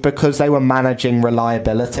it's because they were managing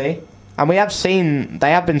reliability. And they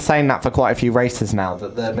have been saying that for quite a few races now,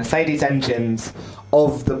 that the Mercedes engines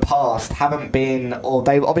of the past haven't been, of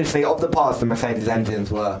the past, the Mercedes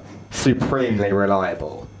engines were supremely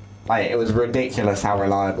reliable. Like, it was ridiculous how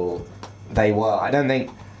reliable they were. I don't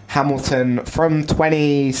think Hamilton, from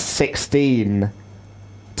 2016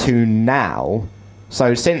 to now,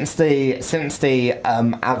 so since the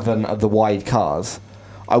advent of the wide cars,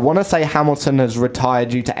 I want to say Hamilton has retired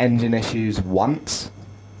due to engine issues once,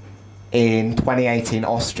 in 2018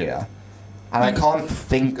 Austria, and I can't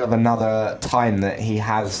think of another time that he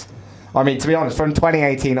has. I mean, to be honest, from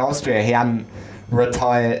 2018 Austria, he hadn't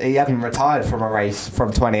retired from a race from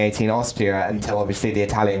 2018 Austria until obviously the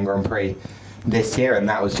Italian Grand Prix this year, and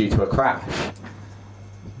that was due to a crash.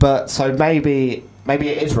 But so maybe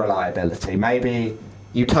it is reliability. Maybe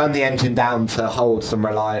you turn the engine down to hold some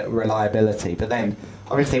reliability, but then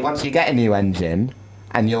obviously once you get a new engine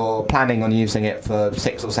and you're planning on using it for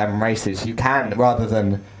 6 or 7 races, you can, rather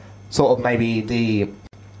than sort of maybe the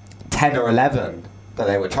 10 or 11 that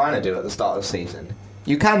they were trying to do at the start of the season,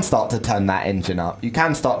 you can start to turn that engine up. You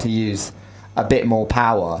can start to use a bit more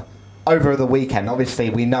power over the weekend. Obviously,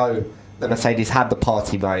 we know that Mercedes had the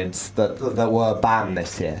party modes that were banned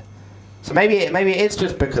this year. So maybe it's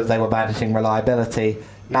just because they were managing reliability.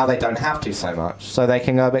 Now they don't have to so much, so they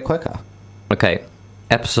can go a bit quicker. Okay,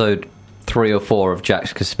 episode 3 or 4 of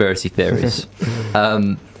Jack's conspiracy theories.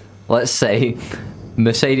 Let's say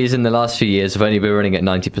Mercedes in the last few years have only been running at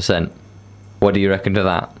 90%. What do you reckon to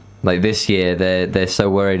that? Like this year, they're so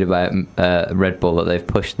worried about Red Bull that they've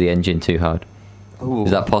pushed the engine too hard. Ooh.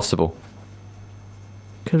 Is that possible?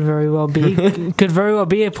 Could very well be. Could very well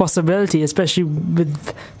be a possibility, especially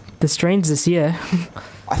with the strains this year.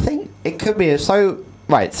 I think it could be. So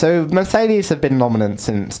Mercedes have been dominant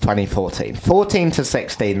since 2014. 14 to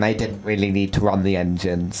 16, they didn't really need to run the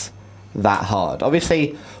engines that hard.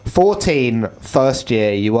 Obviously, 14, first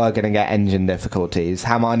year, you were going to get engine difficulties.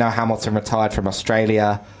 I know Hamilton retired from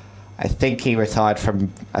Australia. I think he retired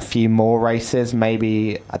from a few more races.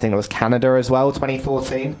 Maybe, I think it was Canada as well,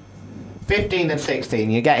 2014. 15 and 16,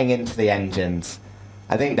 you're getting into the engines.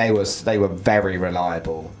 I think they were very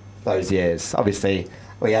reliable those years. Obviously,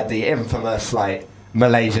 we had the infamous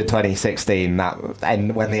Malaysia 2016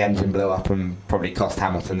 and when the engine blew up and probably cost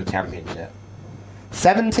Hamilton the championship.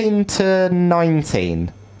 17 to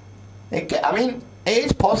 19. It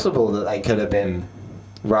is possible that they could have been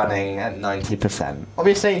running at 90%.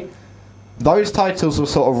 Obviously, those titles were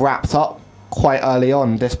sort of wrapped up quite early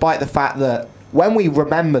on, despite the fact that when we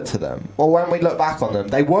remember to them, or when we look back on them,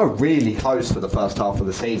 they were really close for the first half of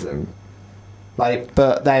the season.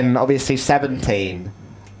 But then obviously 17,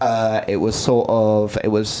 it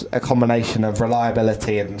was a combination of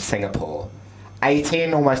reliability in Singapore.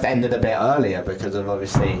 18 almost ended a bit earlier because of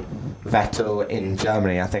obviously Vettel in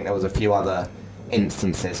Germany. I think there was a few other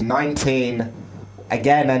instances. 19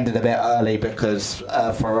 again ended a bit early because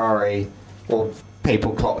Ferrari, or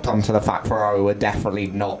people clocked onto the fact Ferrari were definitely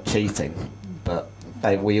not cheating, but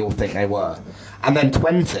we all think they were. And then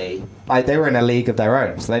 20, they were in a league of their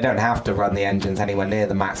own, so they don't have to run the engines anywhere near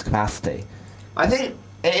the max capacity. I think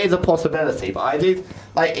it is a possibility, but I do,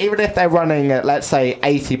 even if they're running at, let's say,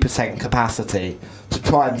 80% capacity, to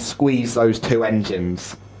try and squeeze those two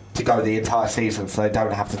engines to go the entire season so they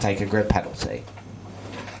don't have to take a grid penalty.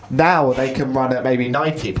 Now they can run at maybe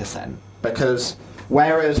 90%, because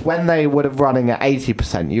whereas when they would have running at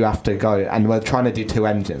 80%, you have to go, and we're trying to do two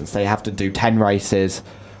engines, they have to do 10 races,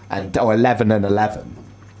 or 11 and 11.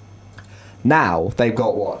 Now they've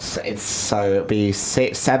got it'd be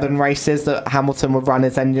 7 races that Hamilton would run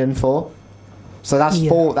his engine for. So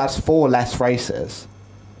that's four less races.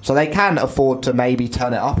 So they can afford to maybe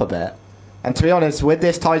turn it up a bit. And to be honest, with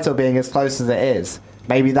this title being as close as it is,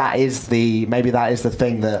 maybe that is the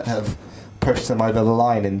thing that have pushed them over the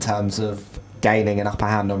line in terms of gaining an upper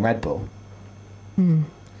hand on Red Bull.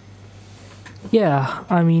 Yeah,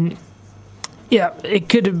 it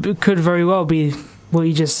could very well be what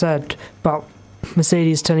you just said about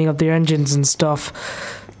Mercedes turning up their engines and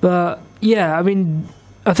stuff. But yeah,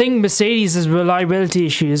 I think Mercedes' reliability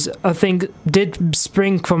issues, did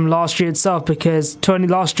spring from last year itself, because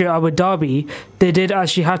last year Abu Dhabi, they did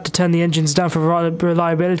actually have to turn the engines down for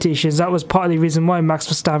reliability issues. That was part of the reason why Max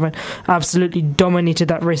Verstappen absolutely dominated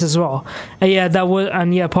that race as well.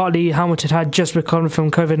 Partly Hamilton had just recovered from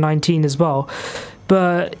COVID-19 as well.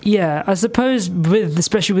 But yeah, I suppose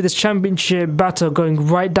especially with this championship battle going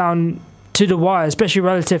right down to the wire, especially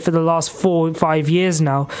relative for the last 4 or 5 years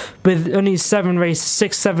now, with only 7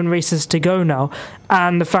 races to go now,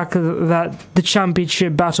 and the fact that the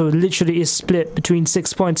championship battle literally is split between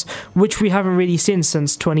 6 points, which we haven't really seen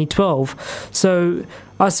since 2012. So,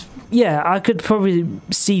 I could probably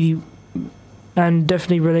see and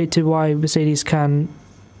definitely relate to why Mercedes can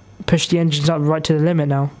push the engines up right to the limit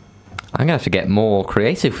now. I'm going to have to get more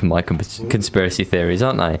creative with my conspiracy theories,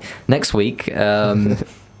 aren't I? Next week,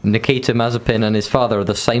 Nikita Mazepin and his father are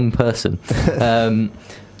the same person.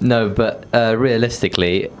 No, but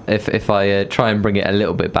realistically, if I try and bring it a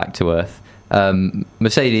little bit back to earth,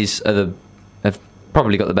 Mercedes have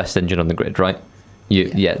probably got the best engine on the grid, right?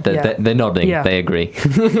 They're nodding. Yeah. They agree.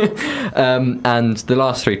 And the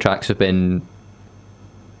last 3 tracks have been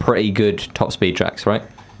pretty good top speed tracks, right?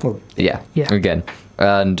 Well, yeah. Again.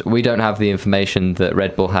 And we don't have the information that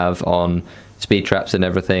Red Bull have on speed traps and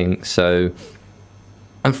everything. So,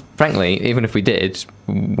 and frankly, even if we did,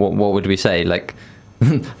 what would we say?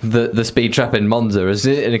 The speed trap in Monza is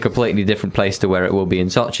in a completely different place to where it will be in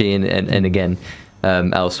Sochi and again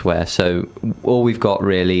elsewhere. So all we've got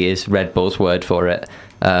really is Red Bull's word for it.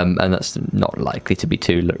 And that's not likely to be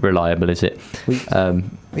too reliable, is it?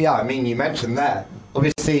 You mentioned there.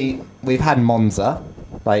 Obviously, we've had Monza,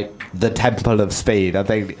 the temple of speed. I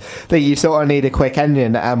think that you sort of need a quick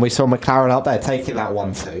engine, and we saw McLaren up there taking that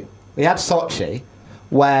 1-2. We had Sochi,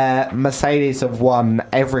 where Mercedes have won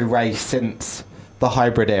every race since the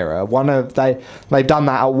hybrid era. They've done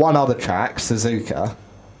that at one other track, Suzuka.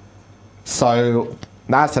 So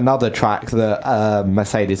that's another track that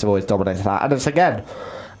Mercedes have always dominated at. And it's again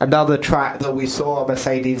another track that we saw a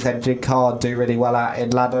Mercedes engine car do really well at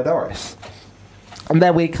in Lando Norris. And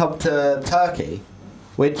then we come to Turkey,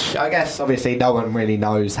 which I guess obviously no one really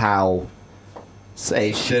knows how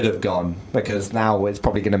it should have gone, because now it's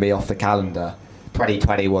probably going to be off the calendar.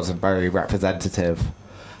 2020 wasn't very representative,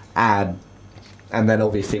 and then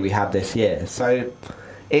obviously we had this year, so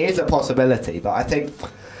it is a possibility. But I think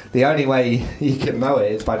the only way you can know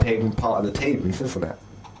it is by being part of the teams, isn't it?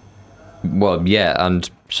 Well, yeah, and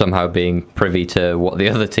somehow being privy to what the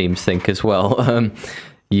other teams think as well.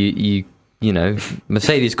 You know,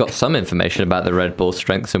 Mercedes got some information about the Red Bull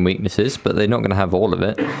strengths and weaknesses, but they're not going to have all of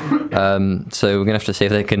it. So we're going to have to see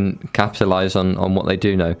if they can capitalise on what they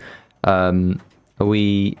do know.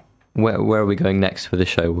 Where are we going next for the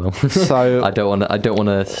show, Will? So I don't want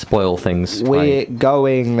to spoil things. We're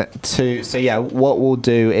going to. So yeah, what we'll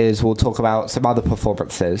do is we'll talk about some other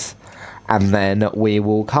performances, and then we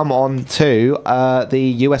will come on to the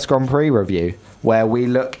US Grand Prix review, where we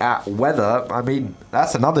look at whether. I mean,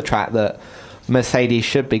 that's another track that Mercedes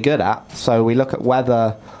should be good at. So we look at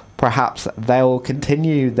whether perhaps they'll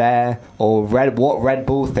continue their, or what Red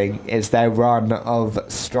Bull think is their run of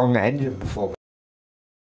strong engine performance.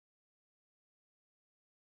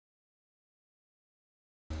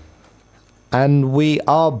 And we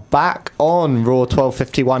are back on Raw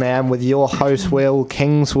 12:51 AM with your host Will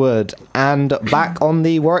Kingswood, and back on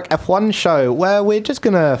the Warwick F1 show, where we're just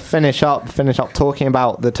gonna finish up talking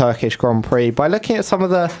about the Turkish Grand Prix by looking at some of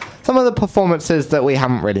the performances that we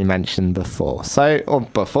haven't really mentioned before.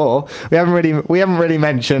 We haven't really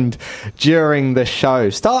mentioned during the show.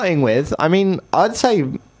 Starting with, I mean, I'd say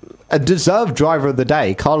a deserved driver of the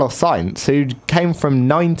day, Carlos Sainz, who came from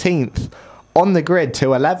 19th on the grid to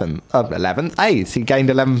 11th, 8th. He gained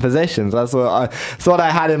 11 positions. That's what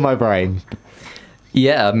I had in my brain.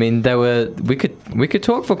 Yeah, I mean, we could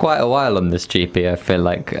talk for quite a while on this GP, I feel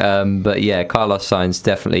like. But yeah, Carlos Sainz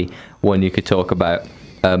definitely one you could talk about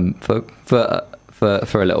for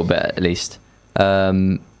a little bit at least.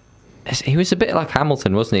 He was a bit like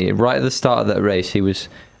Hamilton, wasn't he? Right at the start of that race, he was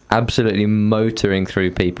absolutely motoring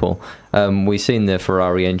through people. We've seen the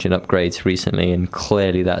Ferrari engine upgrades recently, and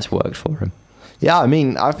clearly that's worked for him. Yeah, I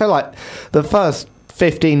mean, I feel like the first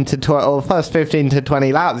 15 to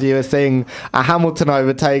 20 laps, you were seeing a Hamilton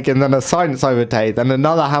overtake, and then a Sainz overtake, then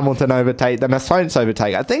another Hamilton overtake, then a Sainz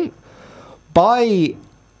overtake. I think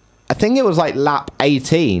it was like lap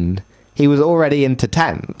 18, he was already into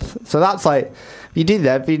 10th. So that's like, if you do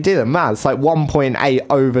the math, it's like 1.8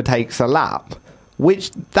 overtakes a lap, which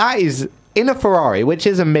that is, in a Ferrari, which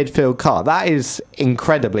is a midfield car, that is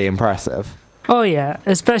incredibly impressive. Oh yeah,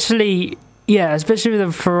 especially with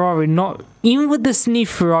a Ferrari. Not even with this new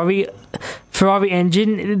Ferrari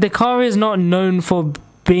engine, the car is not known for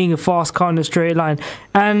being a fast car in a straight line,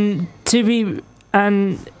 so we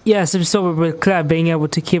saw with Leclerc being able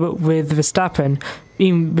to keep up with Verstappen,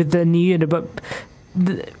 even with the new unit, but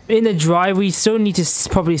in the drive, we still need to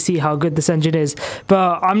probably see how good this engine is.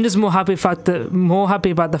 But I'm just more happy about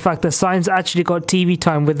the fact that Sainz actually got TV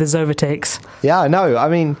time with his overtakes. Yeah, I know. I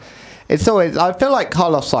mean, it's always, I feel like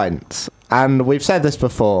Carlos Sainz, and we've said this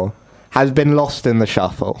before, has been lost in the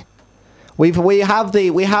shuffle. We have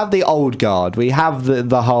the old guard. We have the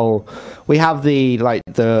Vettel,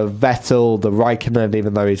 the Raikkonen,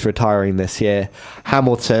 even though he's retiring this year,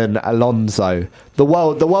 Hamilton, Alonso, the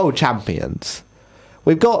world champions.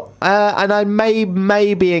 We've got, and I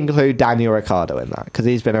maybe include Daniel Ricciardo in that because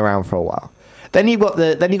he's been around for a while. Then you've got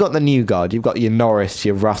the new guard. You've got your Norris,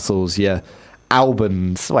 your Russells, your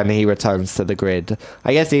Albons when he returns to the grid.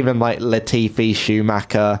 I guess even like Latifi,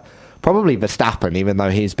 Schumacher, probably Verstappen, even though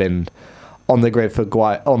he's been on the grid for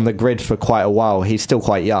quite a while. He's still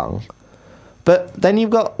quite young. But then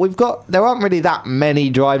there aren't really that many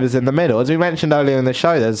drivers in the middle. As we mentioned earlier in the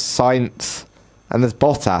show, there's Sainz and there's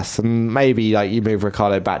Bottas, and maybe like you move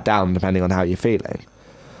Ricciardo back down depending on how you're feeling.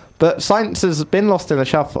 But Sainz has been lost in the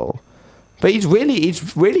shuffle. But he's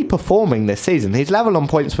really performing this season. He's level on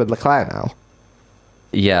points with Leclerc now.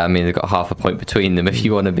 Yeah, I mean, they've got half a point between them if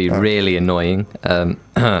you want to be really annoying.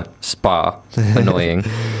 Spa annoying.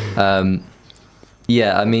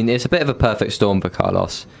 Yeah, I mean, it's a bit of a perfect storm for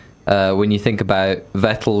Carlos. When you think about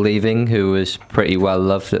Vettel leaving, who was pretty well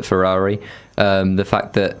loved at Ferrari, the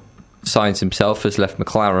fact that Sainz himself has left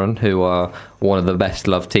McLaren, who are one of the best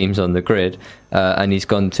loved teams on the grid, and he's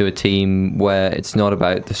gone to a team where it's not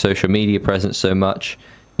about the social media presence so much.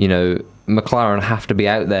 You know, McLaren have to be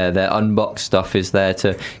out there. Their unboxed stuff is there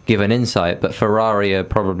to give an insight, but Ferrari are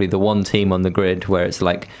probably the one team on the grid where it's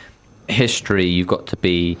like history. You've got to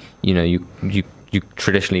be, you know, you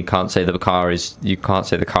traditionally can't say the car is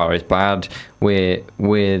bad. We're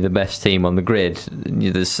the best team on the grid.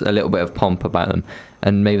 There's a little bit of pomp about them,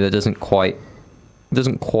 and maybe that doesn't quite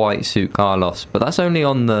suit Carlos. But that's only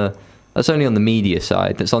on the media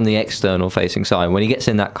side. That's on the external facing side. When he gets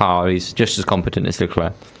in that car, he's just as competent as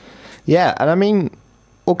Leclerc. Yeah, and I mean,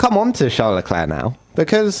 we'll come on to Charles Leclerc now,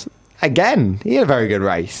 because again, he had a very good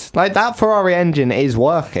race. Like, that Ferrari engine is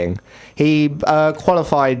working. He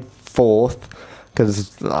qualified 4th,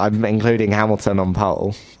 because I'm including Hamilton on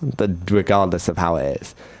pole, regardless of how it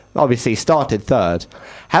is. Obviously, started 3rd.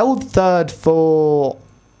 Held 3rd for,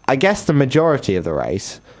 I guess, the majority of the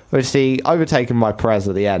race. Obviously, overtaken by Perez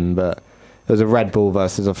at the end, but it was a Red Bull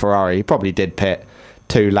versus a Ferrari. He probably did pit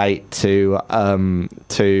too late to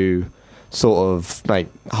sort of like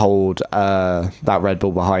hold that Red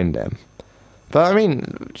Bull behind him. But I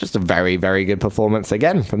mean, just a very, very good performance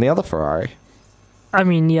again from the other Ferrari. I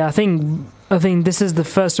mean, yeah, I think this is the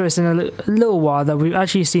first race in a little while that we've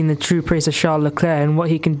actually seen the true pace of Charles Leclerc and what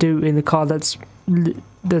he can do in the car that's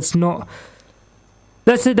not.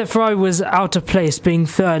 Let's say that Ferrari was out of place, being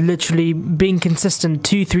third, literally being consistent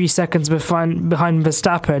 2-3 seconds behind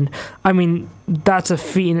Verstappen. I mean, that's a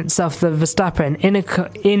feat in itself. The Verstappen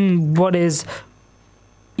in what is,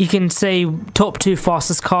 you can say, top 2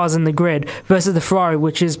 fastest cars in the grid versus the Ferrari,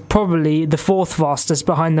 which is probably the 4th fastest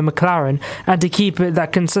behind the McLaren, and to keep it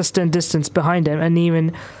that consistent distance behind him, and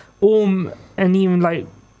even like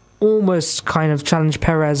almost kind of challenge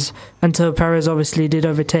Perez until Perez obviously did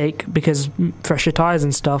overtake because fresher tyres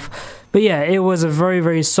and stuff. But yeah, it was a very,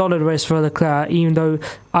 very solid race for Leclerc, even though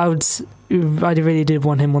I really did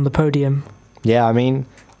want him on the podium. Yeah, I mean,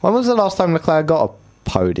 when was the last time Leclerc got a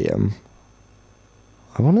podium?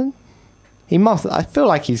 I feel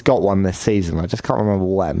like he's got one this season. I just can't remember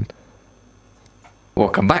when. We'll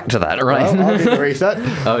come back to that, right? Well, I'll do the research.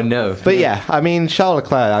 Oh no! But yeah, I mean, Charles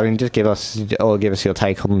Leclerc. I mean, just give us your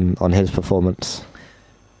take on his performance.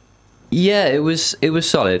 Yeah, it was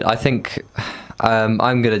solid. I think I'm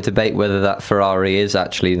going to debate whether that Ferrari is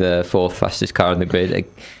actually the 4th fastest car in the grid.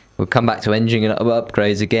 We'll come back to engine and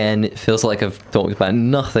upgrades again. It feels like I've talked about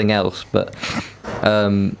nothing else, but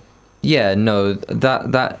yeah, no,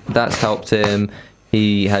 that's helped him.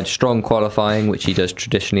 He had strong qualifying, which he does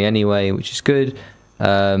traditionally anyway, which is good.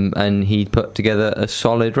 And he put together a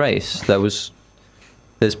solid race. There's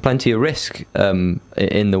plenty of risk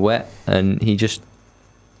in the wet, and he just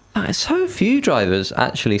so few drivers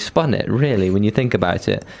actually spun it, really, when you think about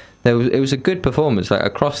it. It was a good performance, like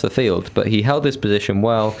across the field, but he held his position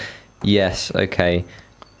well. Yes, okay.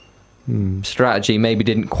 Strategy maybe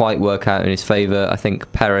didn't quite work out in his favour. I think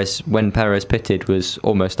when Perez pitted, was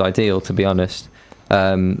almost ideal, to be honest.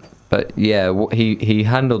 But yeah, he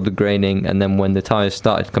handled the graining, and then when the tyres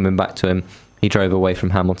started coming back to him, he drove away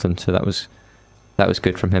from Hamilton, so that was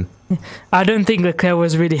good from him. I don't think Leclerc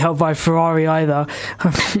was really helped by Ferrari either.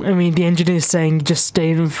 I mean, the engineer's saying just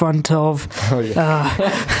stay in front of. Oh, yeah.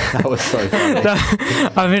 That was so funny.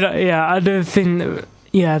 I mean, yeah, I don't think.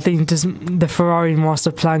 Yeah, I think just the Ferrari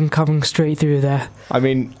master plan coming straight through there. I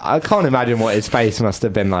mean, I can't imagine what his face must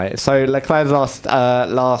have been like. So Leclerc's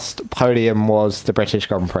last podium was the British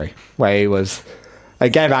Grand Prix, where he was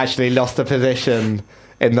again actually lost a position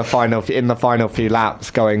in the final few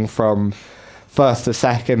laps, going from first to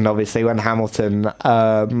second. Obviously, when Hamilton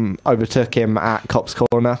overtook him at Copse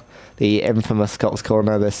Corner, the infamous Copse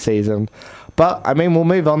Corner this season. But I mean, we'll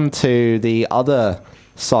move on to the other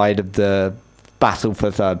side of the battle for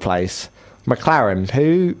third place. McLaren,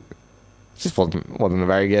 who just wasn't a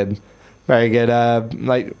very good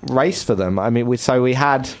like race for them. I mean, we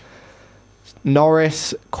had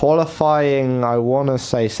Norris qualifying, I want to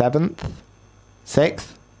say 7th,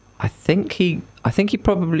 6th. I think he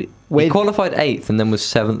probably he qualified 8th and then was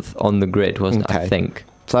 7th on the grid, wasn't it? I think.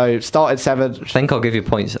 So started 7th. I think I'll give you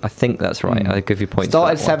points. I think that's right. I'll give you points.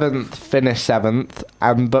 Started 7th, finished 7th,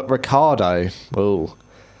 but Ricciardo,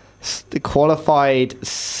 qualified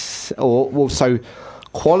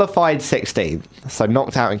 16th, so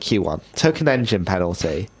knocked out in Q1, took an engine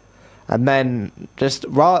penalty, and then just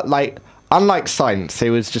unlike Sainz,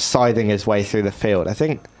 who was just scything his way through the field, I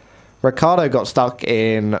think Ricciardo got stuck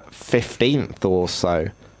in 15th or so.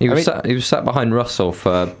 He was sat behind Russell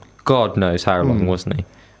for God knows how long, wasn't he?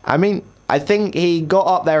 I mean, I think he got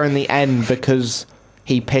up there in the end because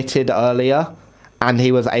he pitted earlier, and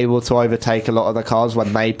he was able to overtake a lot of the cars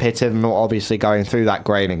when they pitted, and not obviously going through that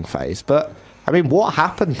graining phase. But, I mean, what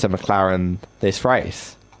happened to McLaren this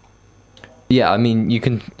race? Yeah, I mean, you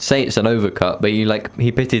can say it's an overcut, but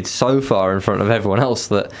he pitted so far in front of everyone else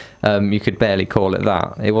that you could barely call it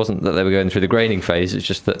that. It wasn't that they were going through the graining phase, it's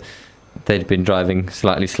just that they'd been driving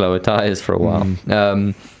slightly slower tyres for a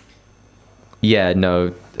while. Yeah,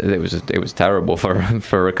 no, it was terrible for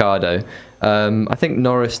Ricciardo. I think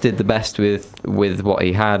Norris did the best with what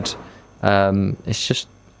he had. It's just,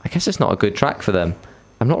 I guess it's not a good track for them.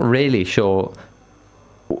 I'm not really sure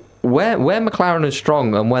where McLaren is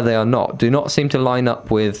strong and where they are not. Do not seem to line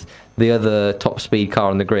up with the other top speed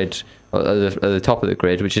car on the grid, at the top of the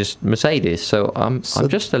grid, which is Mercedes. So I'm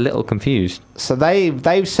just a little confused. So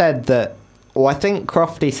they've said that. Well, I think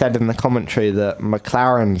Crofty said in the commentary that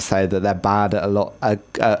McLaren say that they're bad at a lot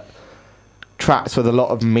at tracks with a lot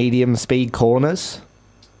of medium speed corners,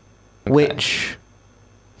 which,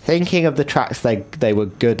 thinking of the tracks they were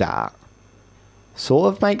good at,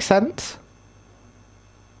 sort of makes sense.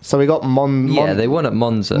 So we got they won at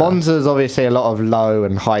Monza. Monza's obviously a lot of low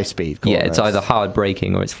and high speed corners. Yeah, it's either hard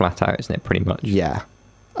braking or it's flat out, isn't it? Pretty much. Yeah.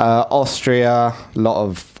 Austria, a lot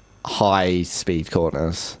of high speed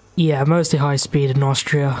corners. Yeah, mostly high speed in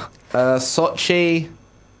Austria. Sochi's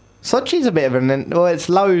a bit of it's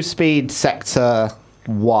low speed sector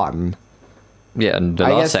 1. Yeah, and the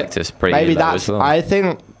last sector's pretty maybe low that's as well. I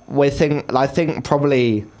think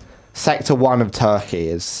probably sector 1 of Turkey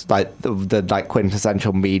is like the like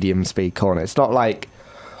quintessential medium speed corner. It's not like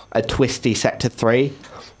a twisty sector 3,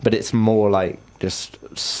 but it's more like just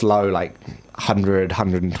slow, like 100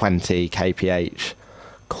 120 kph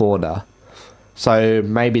corner. So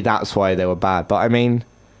maybe that's why they were bad. But I mean,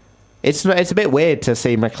 it's a bit weird to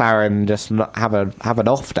see McLaren just not have an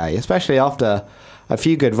off day, especially after a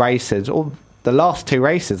few good races. Or the last 2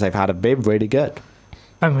 races they've had have been really good.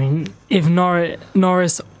 I mean, if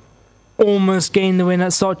Norris almost gained the win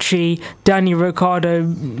at Sochi, Danny Ricciardo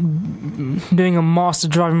doing a master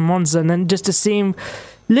drive in Monza, and then just to see him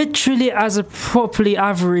literally as a properly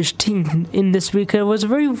average team in this weekend was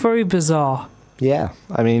very, very bizarre. Yeah,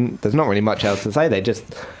 I mean, there's not really much else to say. They just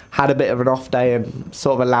had a bit of an off day and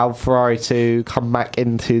sort of allowed Ferrari to come back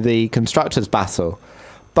into the constructors' battle.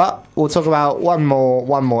 But we'll talk about one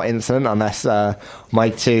more incident, unless my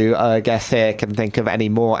 2 guests here can think of any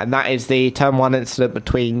more, and that is the Turn 1 incident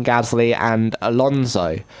between Gasly and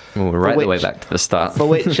Alonso. We're right the way back to the start. For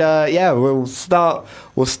which, we'll start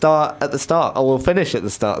at the start, or we'll finish at the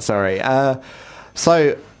start. Sorry.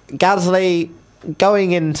 So Gasly,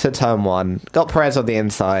 going into Turn 1, got Perez on the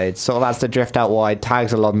inside, sort of has to drift out wide,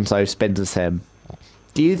 tags Alonso, spins him,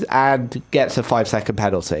 and gets a 5-second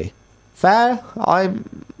penalty. Fair?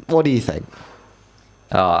 What do you think?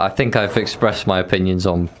 I think I've expressed my opinions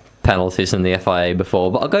on penalties in the FIA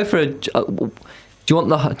before, but I'll go for do you want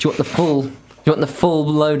the full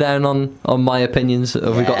lowdown on my opinions?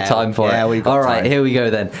 Have we got time for it? Yeah, we've got All right, time. here we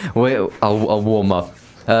go then. I'll warm up.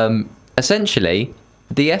 Essentially,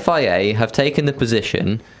 the FIA have taken the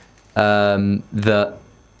position that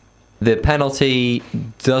the penalty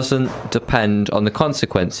doesn't depend on the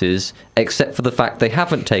consequences, except for the fact they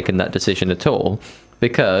haven't taken that decision at all,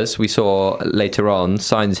 because we saw later on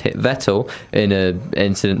Sainz hit Vettel in an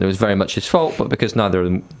incident that was very much his fault, but because neither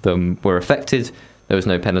of them were affected, there was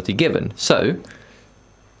no penalty given. So,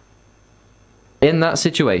 in that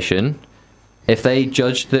situation, if they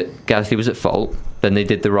judged that Gasly was at fault, then they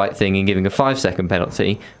did the right thing in giving a 5-second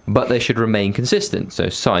penalty, but they should remain consistent. So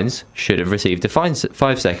Sainz should have received a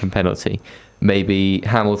 5-second penalty. Maybe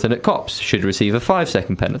Hamilton at Copse should receive a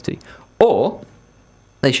 5-second penalty. Or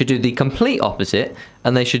they should do the complete opposite,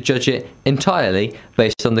 and they should judge it entirely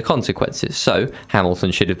based on the consequences. So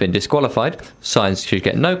Hamilton should have been disqualified, Sainz should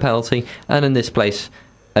get no penalty, and in this place,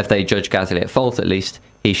 if they judge Gasly at fault at least,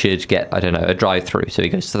 he should get, I don't know, a drive-through, so he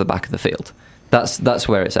goes to the back of the field. That's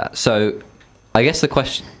where it's at. So I guess the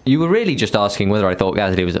question, you were really just asking whether I thought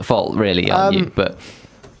Gasly was at fault, really, aren't you? But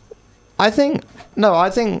I think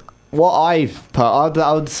what I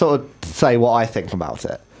would sort of say what I think about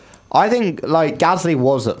it. I think like Gasly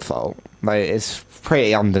was at fault. Like, it's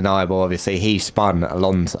pretty undeniable. Obviously, he spun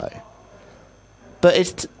Alonso, but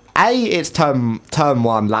it's turn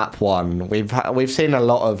 1, lap 1. We've seen a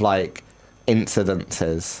lot of like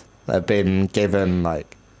incidences that have been given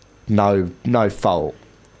like no fault.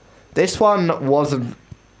 This one wasn't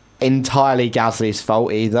entirely Gasly's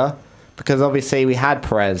fault either, because obviously we had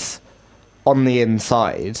Perez on the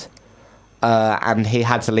inside, and he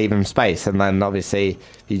had to leave him space, and then obviously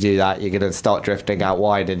if you do that, you're going to start drifting out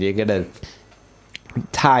wide, and you're going to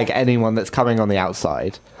tag anyone that's coming on the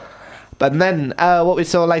outside. But then what we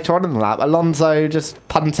saw later on in the lap, Alonso just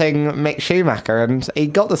punting Mick Schumacher, and he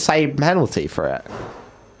got the same penalty for it.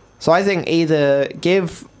 So I think either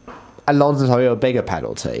give Alonso a bigger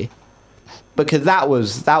penalty, because that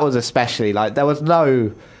was especially like there was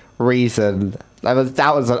no reason that was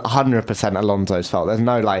 100% Alonso's fault. There's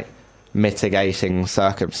no like mitigating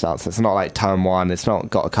circumstance. It's not like turn 1. It's not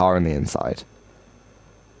got a car on the inside,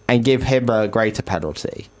 and give him a greater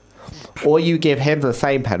penalty, or you give him the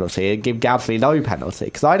same penalty and give Gasly no penalty.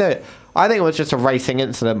 Because I think it was just a racing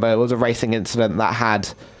incident, but it was a racing incident that had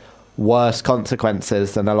worse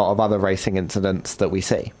consequences than a lot of other racing incidents that we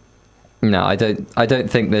see. No, I don't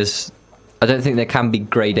think there can be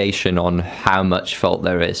gradation on how much fault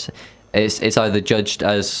there is. It's either judged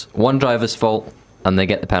as one driver's fault and they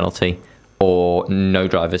get the penalty, or no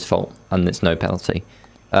driver's fault and it's no penalty.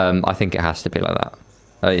 I think it has to be like that.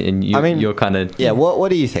 You're kind of What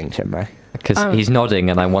do you think, Chinmay? Because he's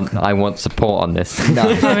nodding, and I want support on this. No.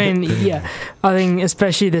 I mean, yeah, I think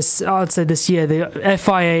especially I'd say this year, the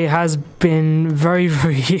FIA has been very,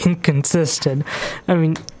 very inconsistent. I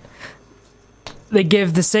mean, they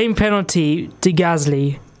give the same penalty to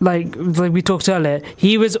Gasly. Like we talked earlier,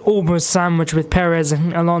 he was almost sandwiched with Perez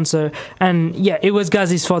and Alonso, and yeah, it was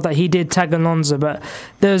Gasly's fault that he did tag Alonso, but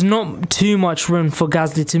there's not too much room for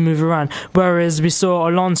Gasly to move around. Whereas we saw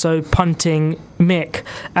Alonso punting Mick,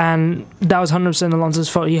 and that was 100% Alonso's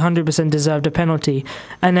fault. He 100% deserved a penalty.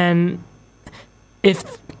 And then, if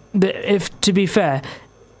to be fair,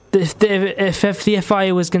 if the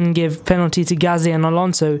FIA was going to give penalty to Gasly and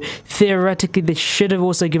Alonso, theoretically they should have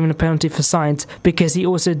also given a penalty for Sainz, because he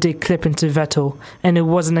also did clip into Vettel, and it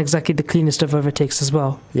wasn't exactly the cleanest of overtakes as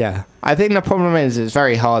well. Yeah, I think the problem is it's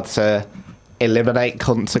very hard to eliminate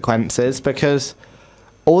consequences, because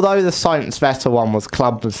although the Sainz Vettel one was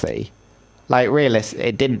clumsy, like realistically,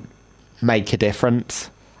 it didn't make a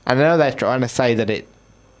difference. And I know they're trying to say that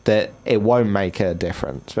it won't make a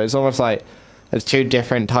difference, but it's almost like there's two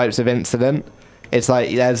different types of incident. It's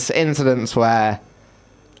like there's incidents where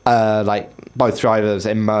like both drivers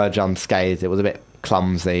emerge unscathed. It was a bit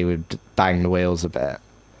clumsy, we banged the wheels a bit.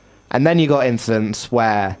 And then you got incidents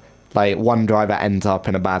where like one driver ends up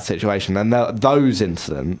in a bad situation, and those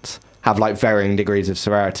incidents have like varying degrees of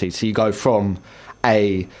severity. So you go from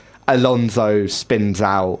Alonso spins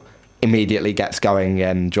out, immediately gets going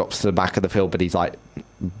and drops to the back of the field, but he's like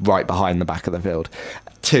right behind the back of the field,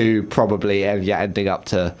 to probably ending up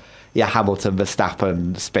to Hamilton,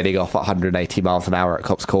 Verstappen spinning off at 180 miles an hour at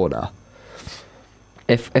Cops Corner.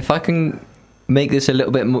 If I can make this a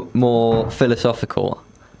little bit more philosophical,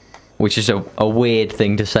 which is a weird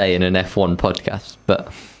thing to say in an F1 podcast,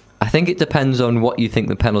 but I think it depends on what you think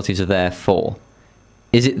the penalties are there for.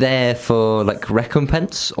 Is it there for like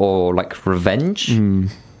recompense or like revenge?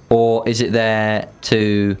 Or is it there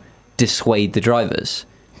to dissuade the drivers?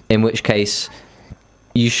 In which case,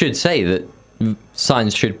 you should say that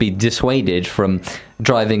Sainz should be dissuaded from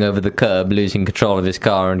driving over the curb, losing control of his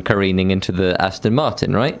car and careening into the Aston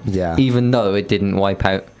Martin, right? Yeah. Even though it didn't wipe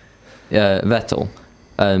out Vettel.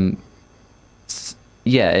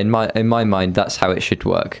 Yeah, in my mind, that's how it should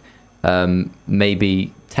work.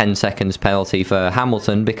 Maybe 10 seconds penalty for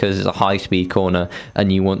Hamilton because it's a high-speed corner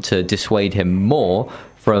and you want to dissuade him more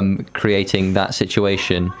from creating that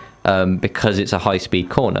situation because it's a high-speed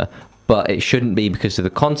corner. But it shouldn't be because of the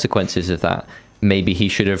consequences of that. Maybe he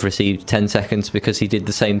should have received 10 seconds because he did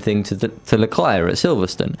the same thing to Leclerc at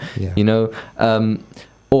Silverstone. Yeah. You know,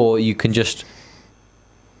 or you can just,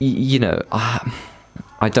 you know,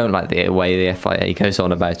 I don't like the way the FIA goes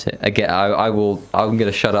on about it. Again, I'm going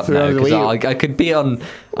to shut up now because I could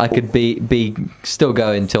be still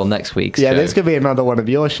going until next week's show. This could be another one of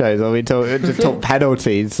your shows where we talk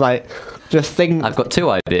penalties. Like, just think. I've got two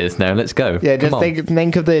ideas now. Let's go. Yeah, just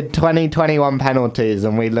think of the 2021 penalties,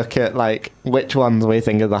 and we look at like which ones we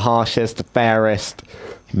think are the harshest, the fairest,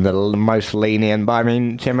 the most lenient. But I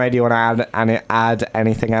mean, Chinmay, do you want to add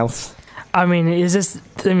anything else? I mean, is this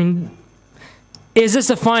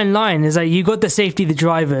a fine line? Is that you got the safety of the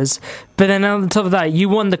drivers, but then on top of that, you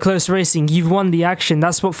won the close racing, you've won the action.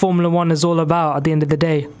 That's what Formula One is all about at the end of the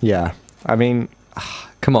day. Yeah, I mean,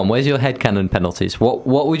 come on, where's your headcanon penalties? What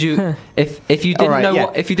would you if you didn't right, know yeah.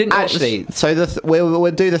 what if you didn't actually? So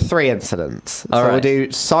we'll do the three incidents. All so right. We'll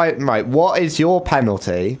do right. What is your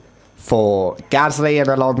penalty for Gasly and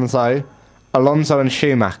Alonso and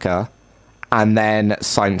Schumacher, and then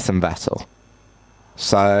Sainz and Vettel?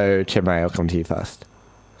 So, Chinmay, I'll come to you first.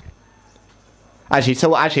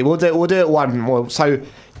 Actually, we'll do it one. So,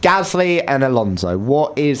 Gasly and Alonso,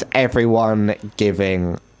 what is everyone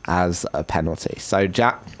giving as a penalty? So,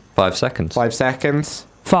 Jack? 5 seconds. 5 seconds?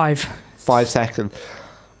 5 seconds.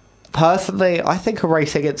 Personally, I think a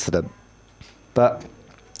racing incident. But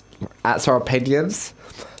that's our opinions.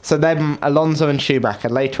 So then, Alonso and Schumacher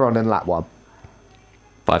later on in lap 1.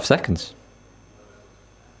 5 seconds.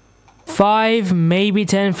 5, maybe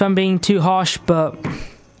 10 if I'm being too harsh, but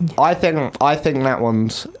I think that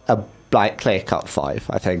one's a clear cut 5.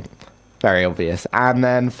 I think very obvious. And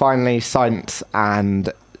then finally Sainz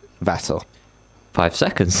and Vettel. 5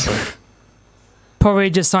 seconds. Probably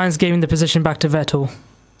just Sainz giving the position back to Vettel.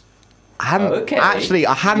 I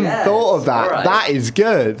hadn't thought of that. Right. That is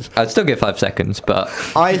good. I'd still give 5 seconds, but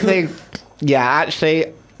I think,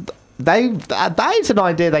 actually, that is an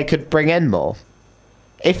idea they could bring in more.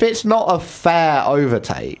 If it's not a fair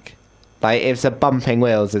overtake, like if it's a bumping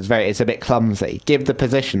wheels, it's a bit clumsy. Give the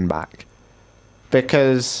position back,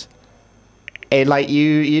 because it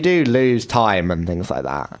you do lose time and things like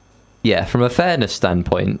that. yeah, from a fairness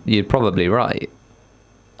standpoint, you're probably right.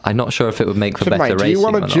 I'm not sure if it would make for better racing. Do you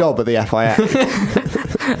want a job at the FIA?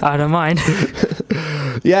 I don't mind.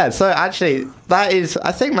 Yeah, so actually,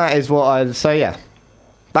 I think that is what I'd say. Yeah,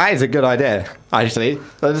 that is a good idea. Actually,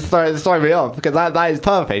 let's throw me off because that is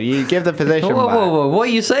perfect. You give the position back. Whoa, what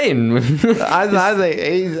are you saying? I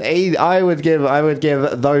think I would give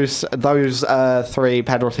those 3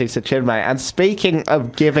 penalties to Chinmay. And speaking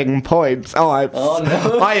of giving points, I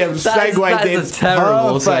am segued That's a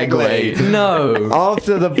terrible perfectly. segue. No.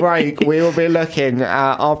 After the break, we will be looking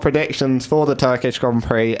at our predictions for the Turkish Grand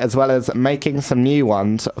Prix, as well as making some new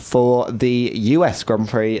ones for the US Grand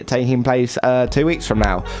Prix taking place 2 weeks from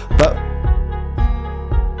now. But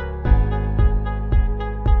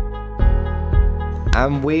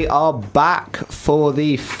and we are back for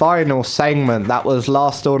the final segment. That was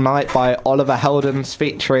Last All Night by Oliver Heldens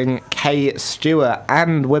featuring Kay Stewart.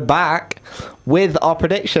 And we're back with our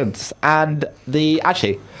predictions. And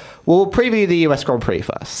we'll preview the US Grand Prix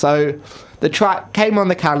first. So the track came on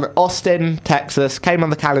the calendar, Austin, Texas, came on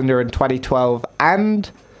the calendar in 2012. And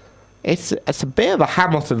it's a bit of a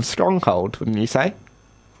Hamilton stronghold, wouldn't you say?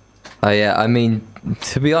 Oh yeah, I mean,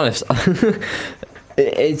 to be honest,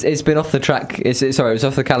 it's been off the track. It was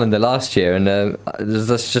off the calendar last year, and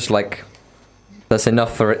that's just like that's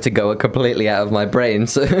enough for it to go completely out of my brain.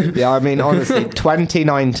 So yeah, I mean, honestly,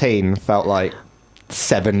 2019 felt like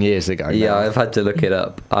 7 years ago now. Yeah, I've had to look it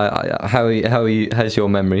up. How's your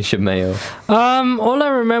memory, Chinmay? All I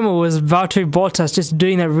remember was Valtteri Bottas just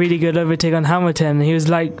doing that really good overtake on Hamilton. He was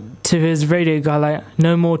like to his radio guy, like,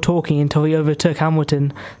 no more talking until he overtook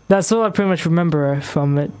Hamilton. That's all I pretty much remember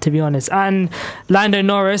from it, to be honest. And Lando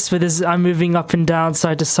Norris with his moving up and down,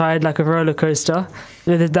 side to side like a roller coaster.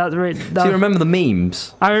 Do you remember the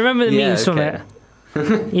memes? I remember the memes from it.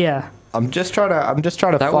 Yeah. I'm just trying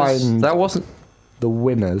to find that wasn't the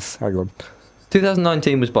winners. Hang on.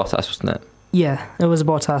 2019 was Bottas, wasn't it? Yeah, it was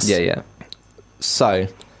Bottas. Yeah. So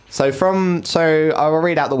I will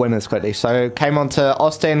read out the winners quickly. So came on to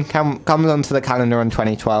Austin, comes onto the calendar in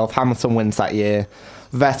 2012. Hamilton wins that year.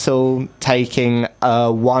 Vettel taking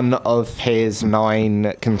one of his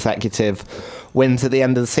 9 consecutive wins at the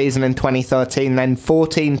end of the season in 2013. Then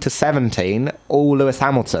 14 to 17, all Lewis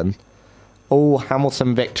Hamilton. All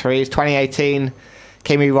Hamilton victories. 2018,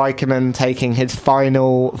 Kimi Räikkönen taking his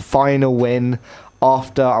final win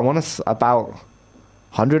after, about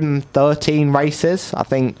 113 races, I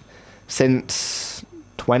think, since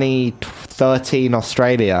 2013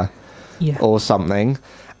 Australia or something.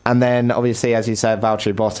 And then, obviously, as you said,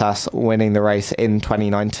 Valtteri Bottas winning the race in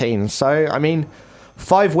 2019. So, I mean,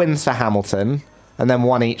 5 wins for Hamilton, and then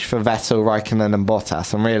 1 each for Vettel, Räikkönen and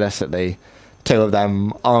Bottas. And realistically, 2 of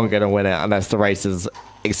them aren't going to win it unless the race is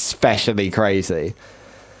especially crazy.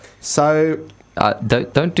 So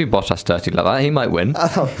don't do Bottas dirty like that. He might win.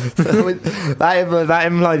 That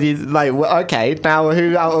implies he's like, okay, now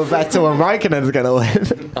who out of Vettel and Raikkonen is going to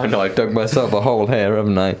win? I know, I've dug myself a hole here,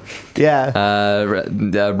 haven't I? Yeah.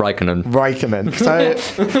 Raikkonen. So,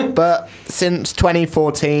 but since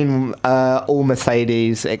 2014, all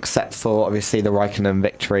Mercedes except for obviously the Raikkonen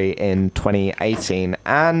victory in 2018.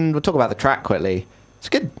 And we'll talk about the track quickly. It's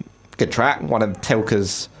a good track. One of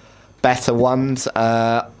Tilke's better ones.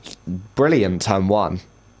 Brilliant turn 1.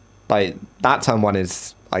 Like, that turn 1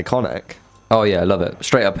 is iconic. Oh yeah, I love it.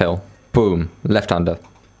 Straight uphill, boom, left-hander.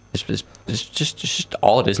 It's just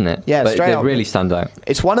odd, isn't it? Yeah, but straight it up. really stands out.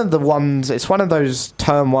 It's one of those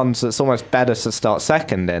turn 1s that's almost better to start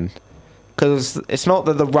second in, because it's not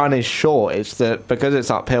that the run is short, it's that because it's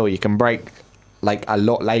uphill you can brake like a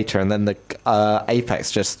lot later, and then the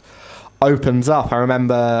apex just opens up. I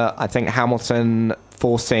remember, I think Hamilton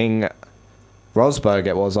forcing Rosberg,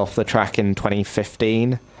 it was, off the track in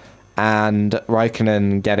 2015, and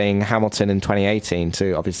Raikkonen getting Hamilton in 2018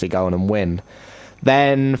 to obviously go on and win.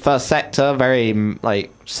 Then first sector, very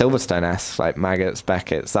like Silverstone-esque, like Maggots,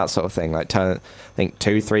 Beckett's, that sort of thing. Like turn, I think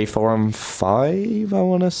 2, 3, 4, and 5. I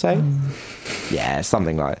want to say, yeah,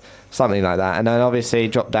 something like that. And then obviously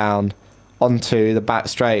drop down onto the back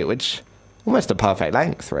straight, which almost a perfect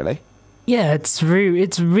length, really. Yeah, it's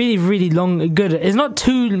really, really long, good. It's not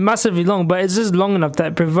too massively long, but it's just long enough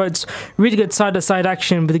that it provides really good side-to-side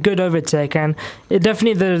action with a good overtake, and it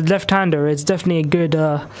definitely, the left-hander, it's definitely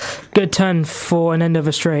a good turn for an end of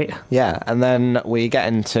a straight. Yeah, and then we get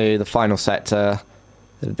into the final sector,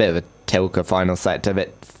 a bit of a Tilke final sector, a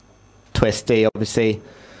bit twisty, obviously.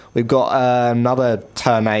 We've got another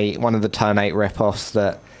turn 8, one of the turn 8 rip-offs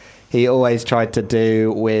that he always tried to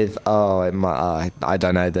do with, I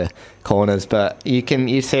don't know the corners, but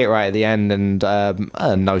you see it right at the end, and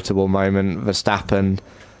a notable moment, Verstappen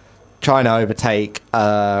trying to overtake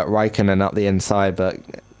Raikkonen up the inside, but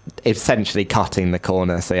essentially cutting the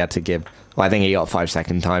corner, so he had to give, I think he got a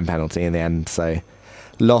 5-second time penalty in the end, so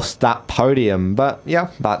lost that podium. But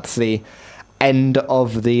yeah, that's the end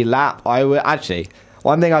of the lap.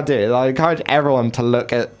 one thing I do is I encourage everyone to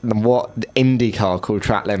look at what the IndyCar called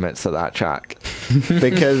track limits at that track.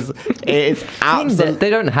 Because it's absolutely... They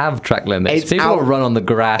don't have track limits. People will run on the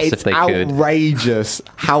grass if they could. It's outrageous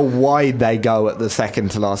how wide they go at the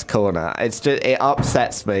second to last corner. It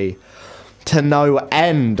upsets me to no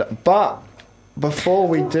end. But before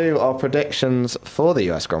we do our predictions for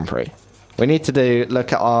the US Grand Prix, we need to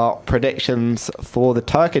look at our predictions for the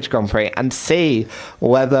Turkish Grand Prix and see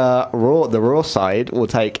whether the Raw side will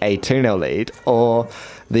take a 2-0 lead or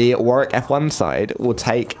the Warwick F1 side will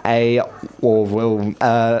take will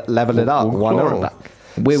level it up 1-0.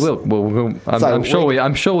 We will.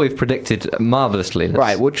 I'm sure we've predicted marvellously.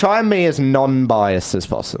 Right, we'll try and be as non-biased as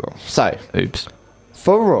possible. So, oops.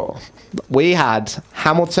 For Raw, we had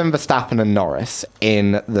Hamilton, Verstappen, and Norris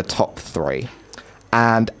in the top 3.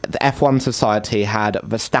 And the F1 Society had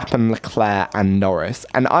Verstappen, Leclerc, and Norris.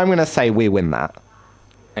 And I'm going to say we win that.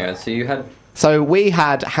 Hang on, So we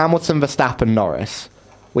had Hamilton, Verstappen, Norris.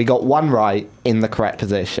 We got one right in the correct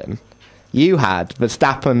position. You had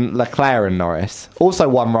Verstappen, Leclerc, and Norris. Also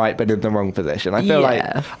one right, but in the wrong position. I feel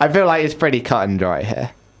like it's pretty cut and dry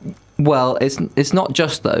here. Well, it's not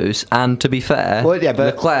just those. And to be fair,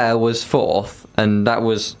 Leclerc was 4th, and that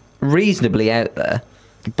was reasonably out there.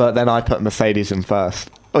 But then I put Mercedes in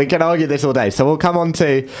first. We can argue this all day. So we'll come on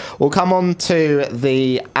to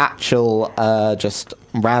the actual just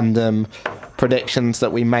random predictions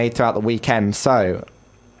that we made throughout the weekend. So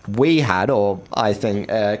we had, or I think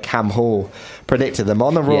Cam Hall predicted them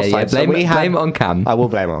on the Raw side. Blame it on Cam. I will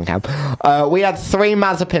blame it on Cam. We had 3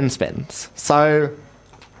 Mazepin spins. So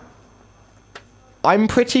I'm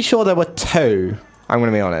pretty sure there were 2. I'm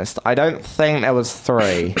going to be honest. I don't think there was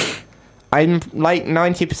 3. I'm like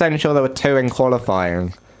 90% sure there were 2 in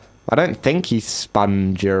qualifying. I don't think he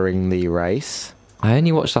spun during the race. I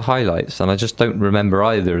only watched the highlights and I just don't remember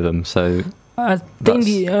either of them, so... I think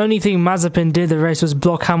the only thing Mazepin did the race was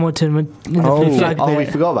block Hamilton in the blue flag. We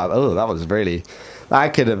forgot about that. Oh, that was really...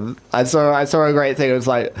 That could have... I saw a great thing. It was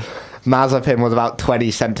like Mazepin was about 20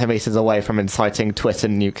 centimetres away from inciting Twitter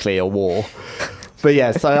nuclear war. But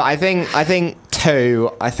yeah, so I think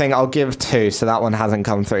 2. I think I'll give 2, so that one hasn't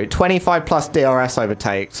come through. 25 plus DRS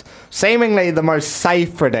overtakes. Seemingly the most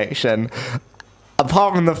safe prediction,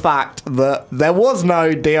 apart from the fact that there was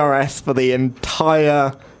no DRS for the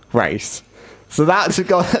entire race. So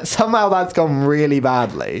somehow that's gone really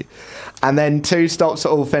badly. And then 2 stops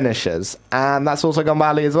at all finishes. And that's also gone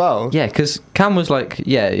badly as well. Yeah, because Cam was like,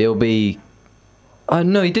 it'll be...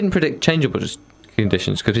 no, he didn't predict changeable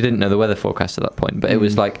conditions because we didn't know the weather forecast at that point, but it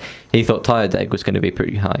was like he thought tyre deg was going to be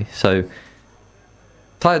pretty high, so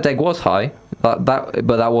tyre deg was high, but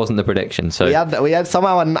that wasn't the prediction. So we had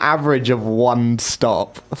somehow an average of 1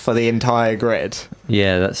 stop for the entire grid.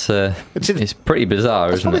 Yeah, that's it's pretty bizarre,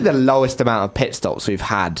 isn't it? It's probably the lowest amount of pit stops we've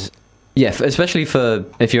had. Yeah, especially for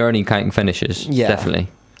if you're only counting finishes. Yeah, definitely.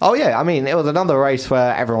 Oh yeah, I mean it was another race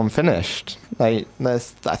where everyone finished. I think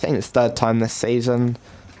it's 3rd time this season.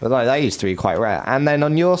 But that used to be quite rare. And then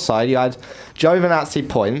on your side, you had Giovinazzi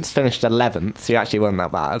points, finished 11th, so you actually weren't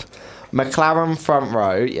that bad. McLaren front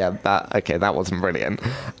row, that wasn't brilliant.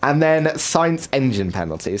 And then Sainz engine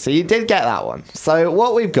penalty, so you did get that one. So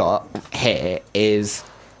what we've got here is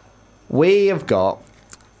we have got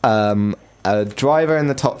a driver in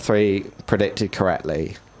the top 3 predicted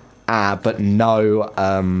correctly, but no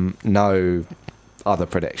other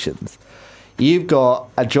predictions. You've got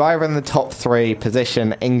a driver in the top 3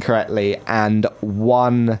 position incorrectly and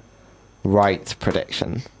 1 right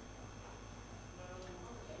prediction.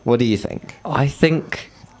 What do you think? I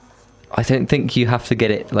don't think you have to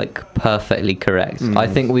get it like perfectly correct. I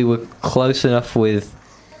think we were close enough with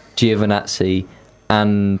Giovinazzi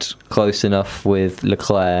and close enough with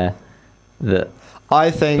Leclerc that...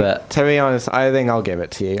 to be honest, I think I'll give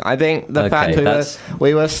it to you. I think the fact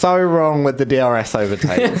we were so wrong with the DRS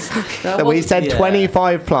overtakes that we said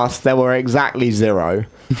 25 plus, there were exactly 0.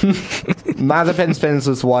 Mazepin spins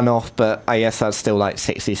was 1 off, but I guess that's still like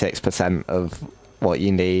 66% of what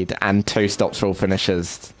you need, and 2 stops for all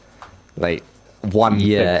finishers. Like 1.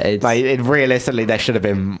 Yeah, realistically, there should have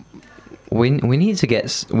been. We need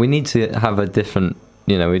to have a different.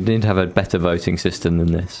 We need to have a better voting system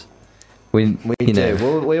than this. We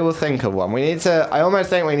do. We will think of one. We need to. I almost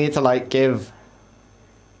think we need to give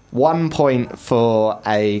 1 point for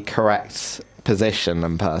a correct position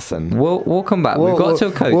and person. We'll come back. We've got to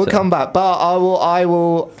a quota. We'll come back, but I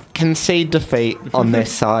will concede defeat on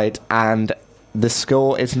this side, and the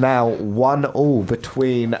score is now 1-1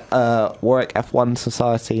 between Warwick F1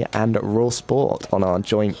 Society and Raw Sport on our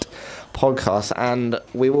joint podcast, and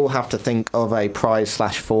we will have to think of a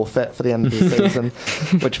prize/forfeit for the end of the season,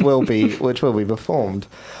 which will be performed.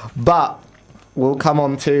 But we'll come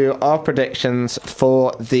on to our predictions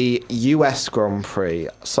for the US Grand Prix.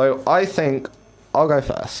 So I think I'll go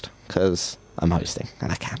first because I'm hosting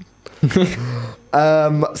and I can.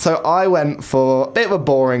 So I went for a bit of a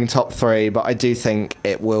boring top three, but I do think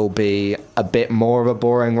it will be a bit more of a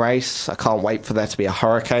boring race. I can't wait for there to be a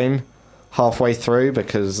hurricane halfway through,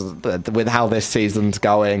 because with how this season's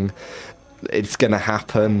going, it's going to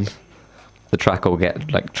happen. The track will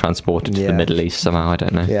get like transported to the Middle East somehow, I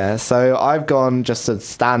don't know. Yeah, so I've gone just a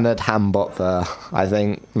standard Hambot there. I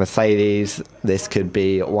think Mercedes, this could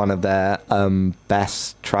be one of their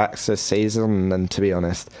best tracks this season, and to be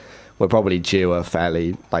honest, we're probably due a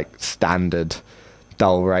fairly like standard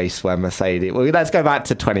dull race where Mercedes... Well, let's go back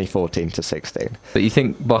to 2014 to 16. But you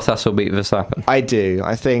think Bottas will beat Verstappen? I do.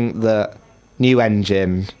 I think that new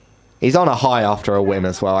engine... He's on a high after a win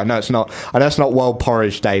as well. I know it's not World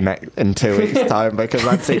Porridge Day in 2 weeks' time, because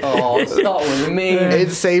that's it. Oh, stop with me. That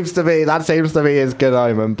seems to be his good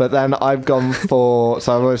omen. But then I've gone for...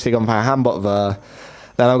 So I've obviously gone for Hambot there.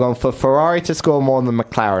 Then I've gone for Ferrari to score more than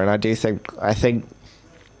McLaren. I think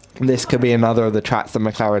this could be another of the tracks that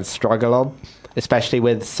McLaren struggle on, especially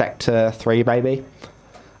with Sector 3, maybe.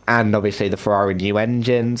 And obviously the Ferrari new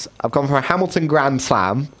engines. I've gone for a Hamilton Grand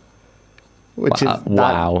Slam, which is...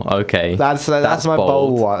 Wow, okay. That's my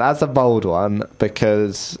bold one. That's a bold one,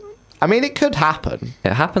 because, I mean, it could happen.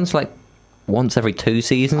 It happens like once every 2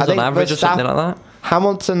 seasons on average or something like that.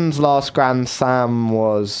 Hamilton's last Grand Slam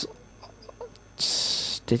was...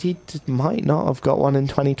 might not have got one in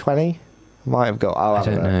 2020? Might have got... I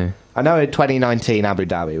don't know. I know in 2019 Abu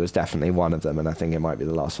Dhabi was definitely one of them, and I think it might be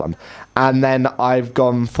the last one. And then I've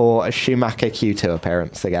gone for a Schumacher Q2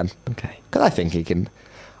 appearance again. Okay. Because I think he can...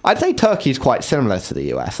 I'd say Turkey's quite similar to the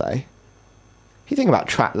USA. If you think about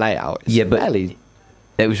track layout, it's fairly...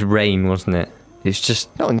 It was rain, wasn't it? It's just...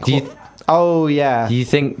 Oh, yeah. Do you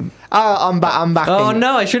think... I'm backing... Oh,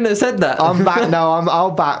 no, I shouldn't have said that. I'm back... No, I'll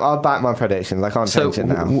back my predictions. I can't change it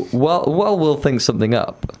now. Well, we'll think something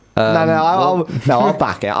up. I'll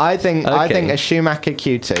back it. I think a Schumacher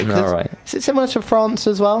Q2. All right. Is it similar to France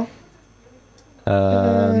as well?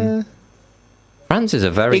 France is a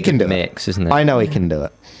very good mix, isn't it? I know he can do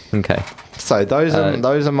it. Okay. So those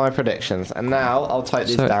are my predictions, and now I'll type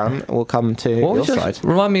these down. We'll come to your side.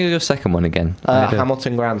 Remind me of your second one again.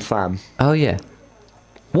 Hamilton Grand Slam. Oh yeah.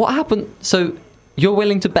 What happened? So you're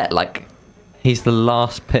willing to bet like he's the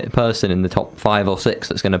last person in the top 5 or 6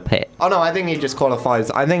 that's going to pit? Oh no, I think he just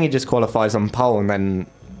qualifies on pole and then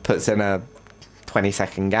puts in a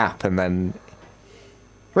 20-second gap, and then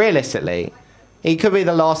realistically, he could be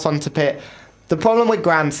the last one to pit. The problem with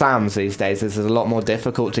Grand Slams these days is it's a lot more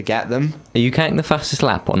difficult to get them. Are you counting the fastest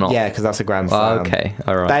lap or not? Yeah, because that's a Grand Slam. Oh, okay,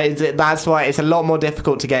 all right. That's why it's a lot more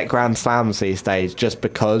difficult to get Grand Slams these days, just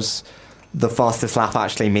because the fastest lap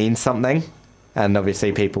actually means something, and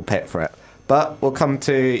obviously people pit for it. But we'll come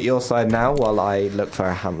to your side now while I look for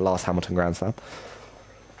a last Hamilton Grand Slam.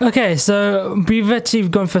 Okay, so we've actually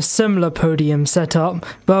gone for a similar podium setup,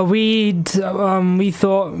 but we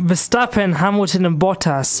thought Verstappen, Hamilton, and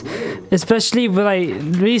Bottas, especially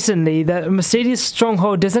recently, that Mercedes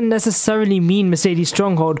stronghold doesn't necessarily mean Mercedes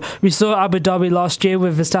stronghold. We saw Abu Dhabi last year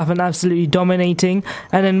with Verstappen absolutely dominating,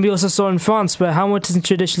 and then we also saw in France where Hamilton's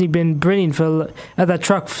traditionally been brilliant at that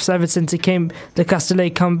track ever since the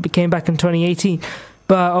Castellet came back in 2018.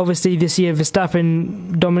 But obviously this year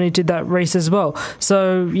Verstappen dominated that race as well.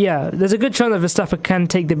 So yeah, there's a good chance that Verstappen can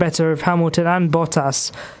take the better of Hamilton and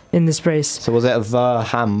Bottas in this race. So was it a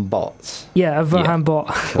Verham-Bot? Yeah, a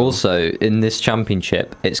Verham-Bot. Also, in this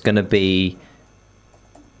championship, it's not going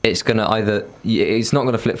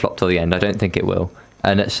to flip-flop till the end. I don't think it will.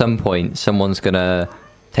 And at some point, someone's going to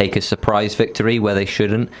take a surprise victory where they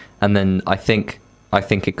shouldn't. And then I think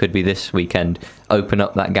it could be this weekend, open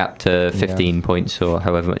up that gap to 15 points or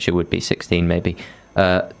however much it would be, 16 maybe.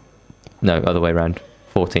 No, other way around,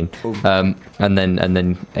 14. And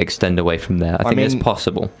then extend away from there. I think it's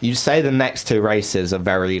possible. You say the next 2 races are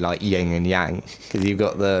very like yin and yang, because you've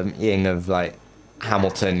got the yin of like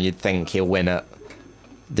Hamilton, you'd think he'll win at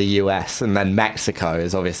the US, and then Mexico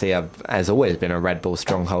is obviously has always been a Red Bull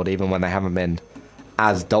stronghold, even when they haven't been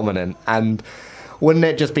as dominant. And wouldn't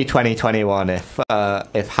it just be 2021 if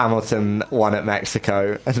Hamilton won at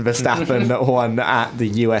Mexico and Verstappen won at the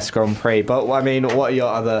US Grand Prix? But I mean, what are your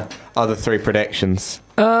other 3 predictions?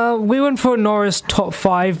 We went for Norris top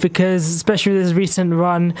 5 because, especially with his recent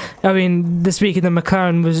run, I mean, last weekend the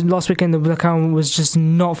McLaren was just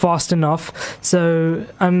not fast enough. So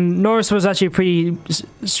Norris was actually pretty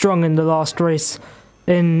strong in the last race.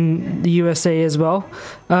 in the USA as well.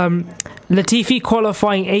 Latifi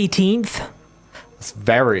qualifying 18th. It's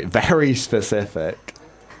very, very specific.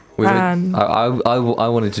 I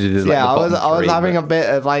wanted to do this. Like, yeah, the I was having but... a bit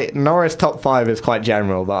of like Norris top 5 is quite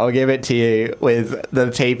general, but I'll give it to you with the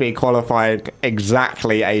TP qualifying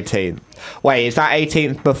exactly 18th. Wait, is that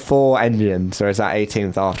 18th before engines or is that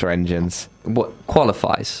 18th after engines? What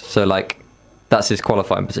qualifies? So like, that's his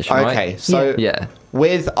qualifying position, right? Okay, so yeah.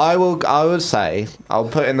 With I would say I'll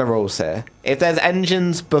put in the rules here. If there's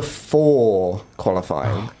engines before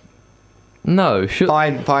qualifying, no, sure.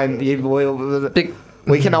 Fine.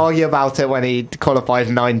 We can argue about it when he qualifies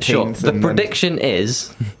 19th. Sure. The prediction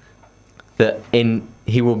is that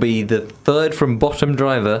he will be the third from bottom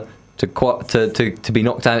driver to be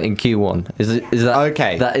knocked out in Q1. Is that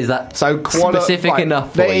okay? Is that so specific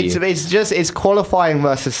enough for you? It's qualifying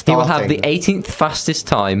versus starting. He will have the 18th fastest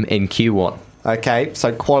time in Q1. Okay,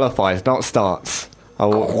 so qualifies, not starts.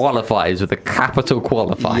 Qualifies with a capital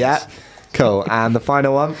qualifies. Yeah, cool. And the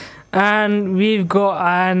final one. And we've got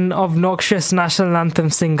an obnoxious national anthem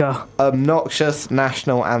singer. Obnoxious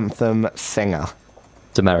national anthem singer.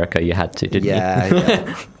 It's America, you had to, didn't you?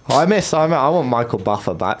 Yeah. I want Michael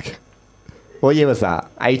Buffer back. What year was that?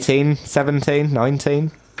 18, 17,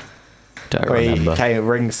 19? Don't remember. He came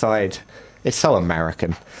ringside. It's so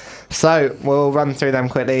American. So, we'll run through them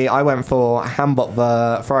quickly. I went for Hambot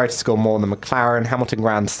Ferrari to score more than McLaren, Hamilton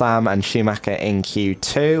Grand Slam, and Schumacher in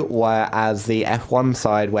Q2, whereas the F1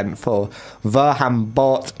 side went for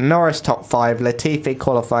Hambot, Norris top 5, Latifi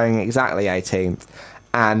qualifying exactly 18th,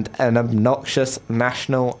 and an obnoxious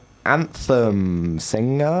national anthem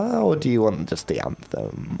singer, or do you want just the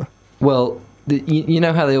anthem? Well, you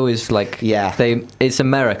know how they always like... Yeah. It's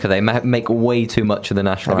America, they make way too much of the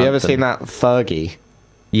national anthem. Have you ever seen that Fergie?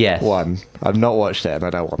 Yes. One. I've not watched it and I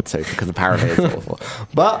don't want to because apparently it's awful.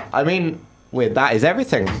 But I mean, with that is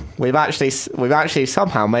everything. We've actually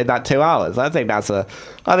somehow made that 2 hours. I think that's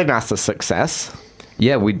a success.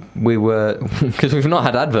 Yeah, we were because we've not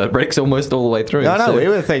had advert breaks almost all the way through. No, we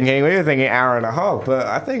were thinking hour and a half, but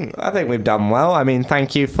I think we've done well. I mean,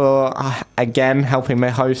 thank you for again helping me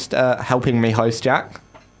host, Jack.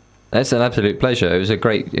 It's an absolute pleasure. It was a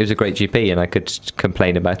great GP, and I could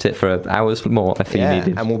complain about it for hours more if you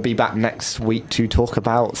needed. And we'll be back next week to talk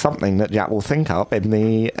about something that Jack will think up in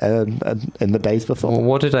the days before. Well,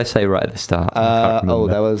 what did I say right at the start?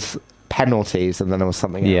 There was penalties, and then there was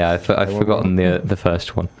something else. Yeah, I've forgotten the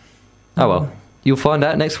first one. Oh well, you'll find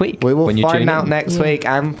out next week. We will find out next week,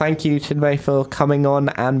 and thank you, Chinmay, for coming on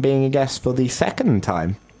and being a guest for the second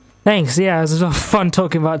time. Thanks. Yeah, it was a lot of fun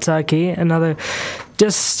talking about Turkey.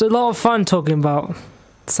 Just a lot of fun talking about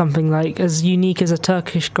something like as unique as a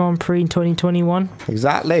Turkish Grand Prix in 2021.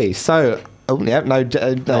 Exactly. So, I've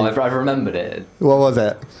remembered it. What was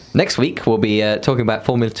it? Next week we'll be talking about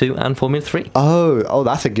Formula 2 and Formula 3. Oh,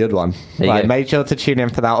 that's a good one. Right, make sure to tune in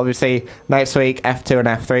for that. Obviously, next week F2 and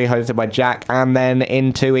F3 hosted by Jack, and then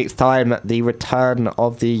in 2 weeks' time the return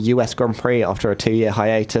of the US Grand Prix after a 2-year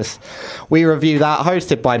hiatus. We review that,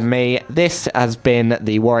 hosted by me. This has been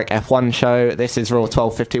the Warwick F1 show. This is Raw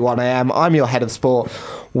 12:51 AM. I'm your head of sport,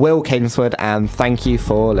 Will Kingswood, and thank you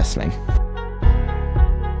for listening.